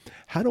like,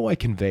 how do I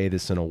convey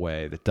this in a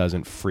way that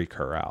doesn't freak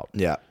her out?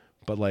 Yeah.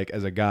 But like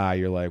as a guy,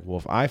 you're like, well,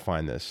 if I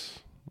find this,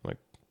 like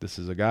this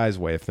is a guy's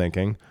way of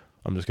thinking,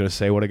 I'm just going to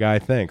say what a guy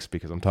thinks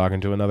because I'm talking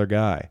to another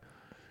guy.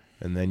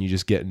 And then you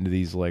just get into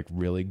these like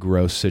really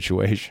gross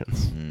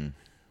situations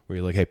where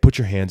you're like, hey, put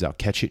your hands out,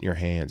 catch it in your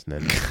hands,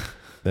 and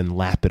then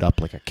lap it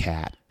up like a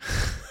cat.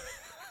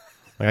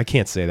 Like I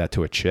can't say that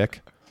to a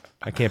chick.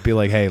 I can't be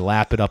like, hey,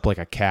 lap it up like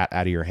a cat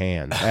out of your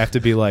hands. I have to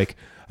be like,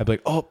 I'd be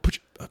like, oh,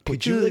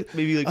 Could you like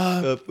maybe like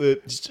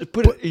just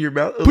put it in your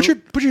mouth? Put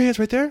your hands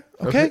right there.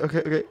 Okay.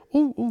 Okay.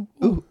 Oh.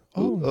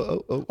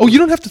 Oh, you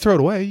don't have to throw it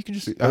away. You can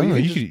just. I don't know.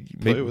 You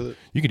could play with it.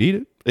 You could eat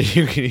it.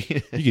 You can eat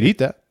it. You could eat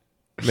that.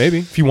 Maybe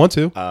if you want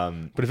to.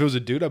 But if it was a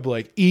dude, I'd be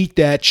like, eat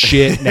that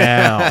shit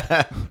now.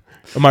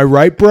 Am I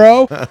right,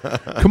 bro?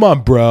 Come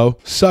on, bro.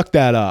 Suck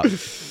that up.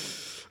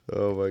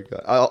 Oh my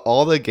god!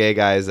 All the gay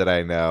guys that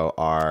I know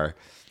are,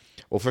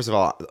 well, first of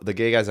all, the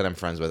gay guys that I'm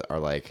friends with are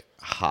like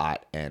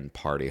hot and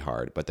party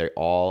hard, but they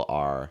all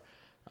are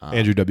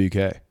Andrew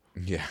WK.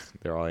 Yeah,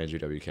 they're all Andrew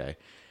WK.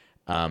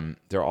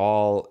 They're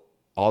all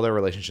their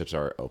relationships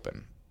are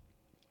open.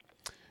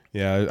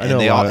 Yeah, I and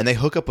know. And they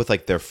hook up with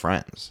like their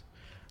friends,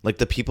 like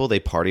the people they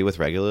party with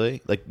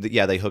regularly. Like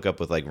yeah, they hook up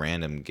with like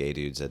random gay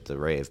dudes at the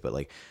rave, but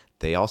like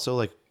they also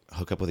like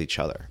hook up with each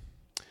other.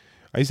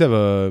 I used to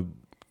have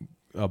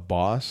a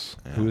boss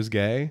who was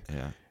gay,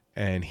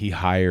 and he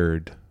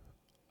hired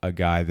a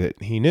guy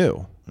that he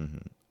knew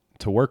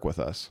to work with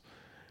us,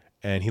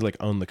 and he like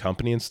owned the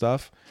company and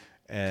stuff.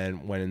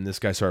 And when this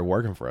guy started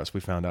working for us,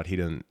 we found out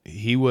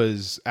he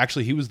was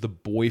the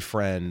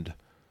boyfriend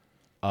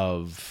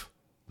of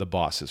the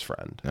boss's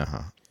friend.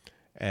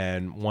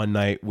 And one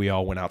night we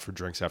all went out for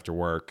drinks after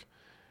work,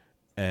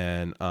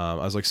 and I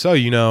was like, so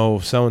you know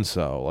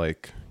so-and-so,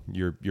 like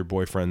your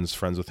boyfriend's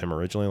friends with him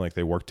originally, like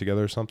they worked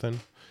together or something?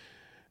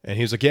 And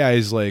he was like, yeah,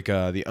 he's like,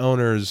 the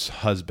owner's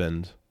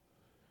husband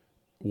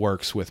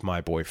works with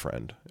my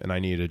boyfriend, and I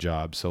need a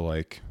job, so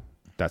like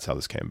that's how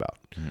this came about.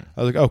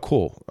 I was like, oh,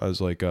 cool. I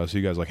was like, so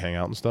you guys like hang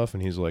out and stuff?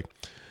 And he's like,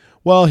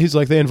 well,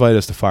 they invited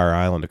us to Fire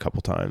Island a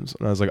couple times.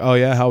 And I was like, oh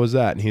yeah, how was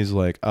that? And he's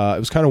like, it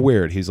was kind of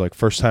weird. He's like,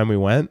 first time we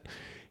went,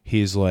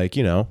 he's like,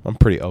 you know, I'm a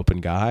pretty open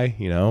guy,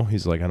 you know?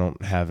 He's like, I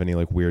don't have any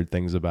like weird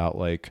things about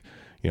like,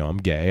 you know, I'm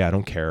gay. I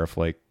don't care if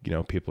like, you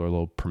know, people are a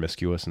little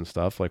promiscuous and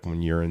stuff, like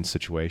when you're in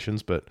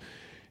situations. But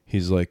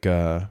he's like,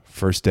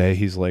 first day,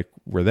 he's like,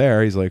 we're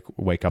there. He's like,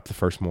 wake up the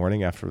first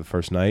morning after the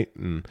first night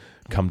and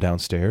come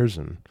downstairs.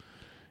 And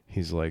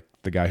he's like,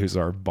 the guy who's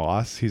our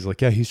boss, he's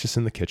like, yeah, he's just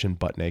in the kitchen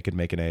butt naked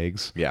making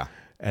eggs. Yeah.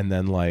 And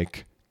then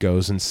like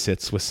goes and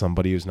sits with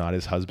somebody who's not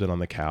his husband on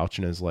the couch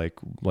and is like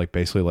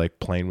basically like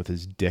playing with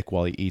his dick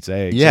while he eats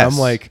eggs. Yes. And I'm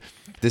like,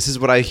 this is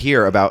what I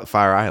hear about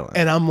Fire Island.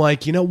 And I'm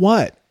like, you know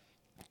what?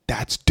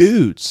 That's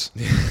dudes.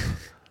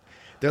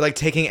 They're like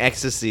taking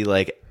ecstasy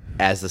like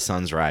as the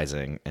sun's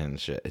rising and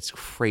shit. It's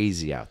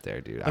crazy out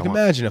there, dude. Like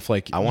imagine if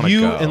like you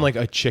go. and like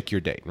a chick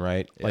you're dating,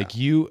 right? Yeah. Like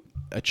you,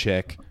 a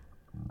chick,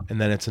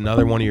 and then it's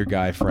another one of your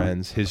guy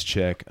friends, his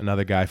chick,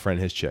 another guy friend,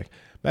 his chick.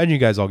 Imagine you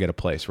guys all get a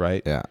place,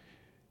 right? Yeah.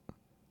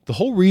 The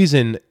whole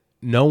reason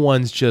no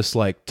one's just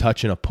like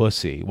touching a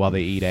pussy while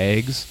they eat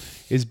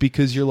eggs is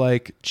because you're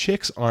like, a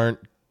chick's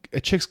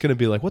gonna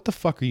be like, what the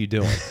fuck are you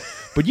doing?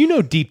 But you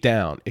know deep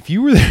down, if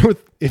you were there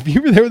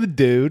with a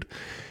dude,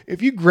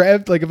 if you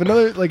grabbed like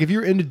if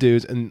you're into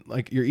dudes and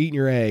like you're eating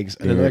your eggs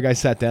and another guy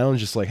sat down and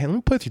just like, hey, let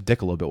me play with your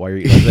dick a little bit while you're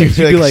eating eggs,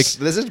 you'd be like,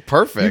 this is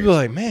perfect. You'd be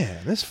like,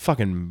 man, this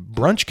fucking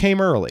brunch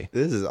came early.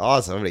 This is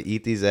awesome. I'm gonna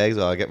eat these eggs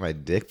while I get my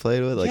dick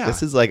played with. Like Yeah.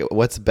 this is like,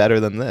 what's better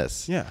than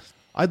this? Yeah.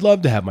 I'd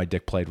love to have my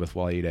dick played with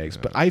while I eat eggs,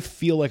 but I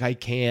feel like I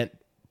can't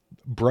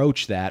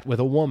broach that with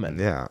a woman.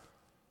 Yeah.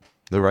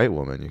 The right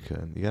woman, you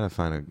could. You gotta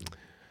find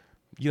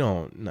a. You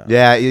don't know.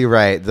 Yeah, you're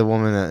right. The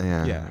woman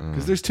that, Yeah,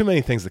 because there's too many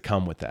things that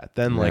come with that.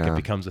 Then like Yeah. it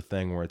becomes a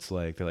thing where it's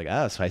like they're like,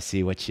 oh, so I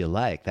see what you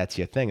like. That's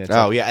your thing. It's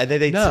Oh like, yeah,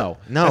 they no,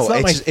 no. that's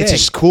not my It's thing.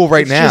 just cool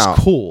right It's now.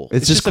 just cool.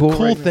 It's just cool a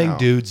cool right thing now.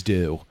 dudes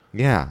do.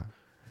 Yeah,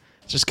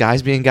 it's just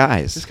guys being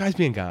guys. Just guys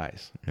being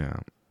guys. Yeah,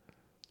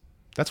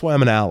 That's why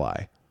I'm an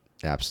ally.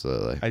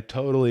 absolutely. I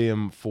totally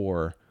am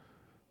for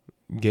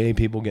gay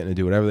people getting to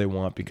do whatever they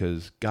want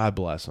because God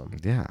bless them.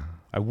 Yeah,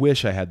 I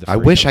wish I had the. I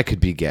freedom. wish I could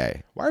be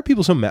gay. Why are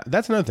people so mad?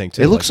 That's another thing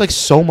too. It looks like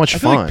so much I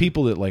feel fun. like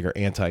people that like are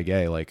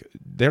anti-gay, like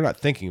they're not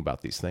thinking about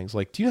these things.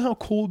 Like, do you know how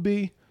cool it'd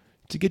be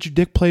to get your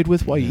dick played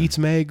with while you eat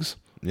some eggs?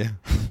 Yeah,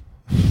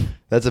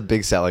 that's a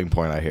big selling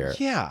point I hear.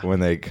 Yeah. when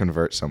they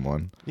convert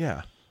someone.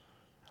 Yeah.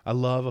 I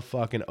love a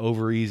fucking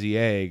over easy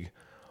egg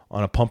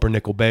on a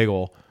pumpernickel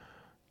bagel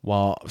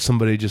while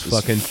somebody just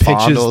fucking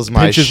Fondles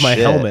pinches my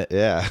shit. helmet.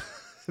 Yeah,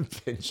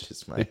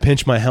 pinches my. They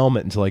pinch my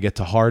helmet until I get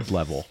to hard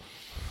level.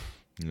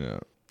 Yeah,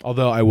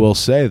 Although I will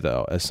say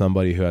though, as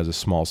somebody who has a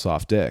small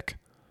soft dick,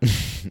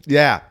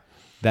 yeah,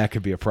 that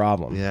could be a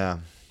problem. yeah.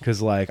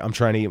 Because like I'm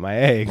trying to eat my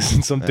eggs,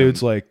 and some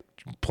dude's like,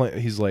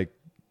 he's like,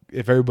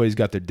 if everybody's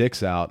got their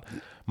dicks out,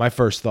 my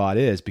first thought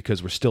is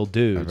because we're still I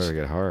dudes, better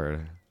get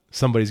hard.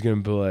 somebody's gonna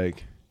be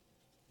like,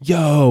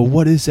 "Yo,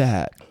 what is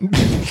that,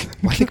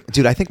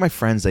 I think my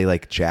friends they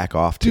like jack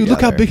off. dude? Together.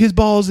 Look how big his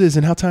balls is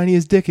and how tiny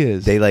his dick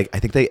is." They like. I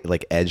think they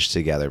like edge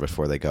together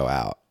before they go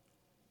out.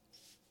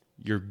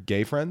 Your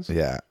gay friends?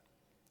 Yeah.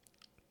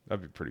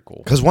 That'd be pretty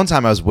cool. Because one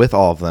time I was with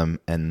all of them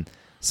and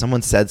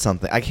someone said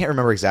something. I can't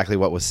remember exactly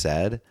what was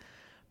said,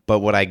 but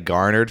what I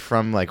garnered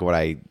from like what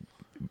I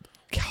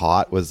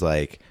caught was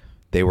like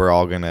they were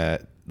all gonna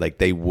like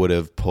they would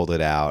have pulled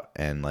it out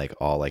and like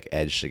all like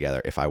edged together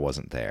if I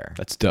wasn't there.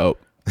 That's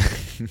dope.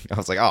 I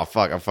was like, oh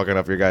fuck, I'm fucking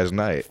up your guys'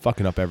 night.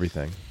 Fucking up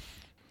everything.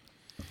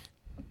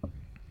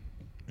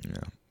 Yeah.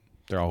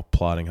 They're all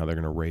plotting how they're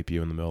gonna rape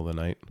you in the middle of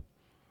the night.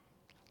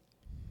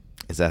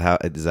 Is that how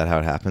it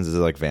happens? Is it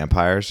like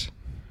vampires?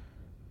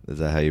 Is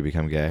that how you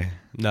become gay?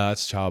 No,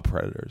 it's child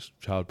predators.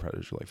 Child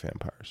predators are like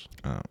vampires.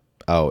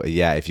 Oh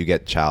yeah. If you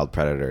get child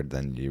predator,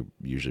 then you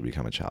usually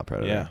become a child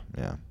predator. Yeah.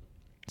 Yeah.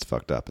 It's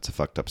fucked up. It's a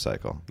fucked up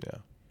cycle. Yeah.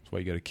 That's why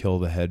you gotta kill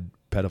the head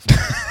pedophile.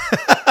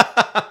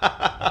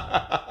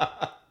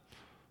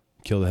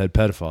 Kill the head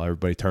pedophile.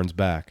 Everybody turns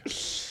back.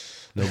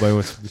 Nobody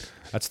wants.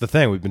 That's the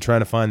thing. We've been trying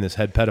to find this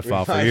head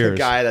pedophile for years. The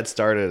guy that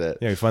started it.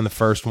 Yeah, you find the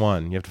first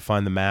one. You have to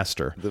find the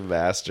master. The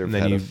master And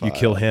then you pedophile.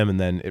 kill him, and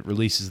then it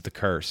releases the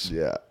curse.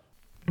 Yeah.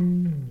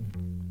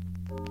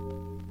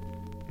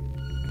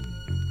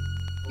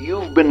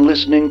 You've been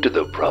listening to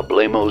the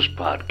Problemos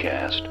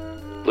Podcast.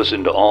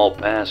 Listen to all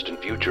past and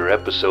future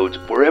episodes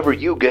wherever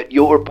you get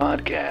your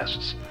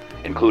podcasts,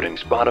 including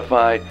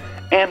Spotify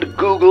and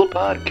Google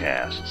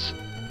Podcasts.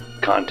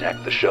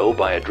 Contact the show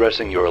by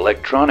addressing your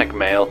electronic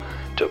mail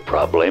to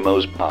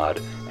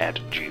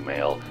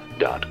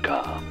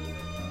problemospod@gmail.com.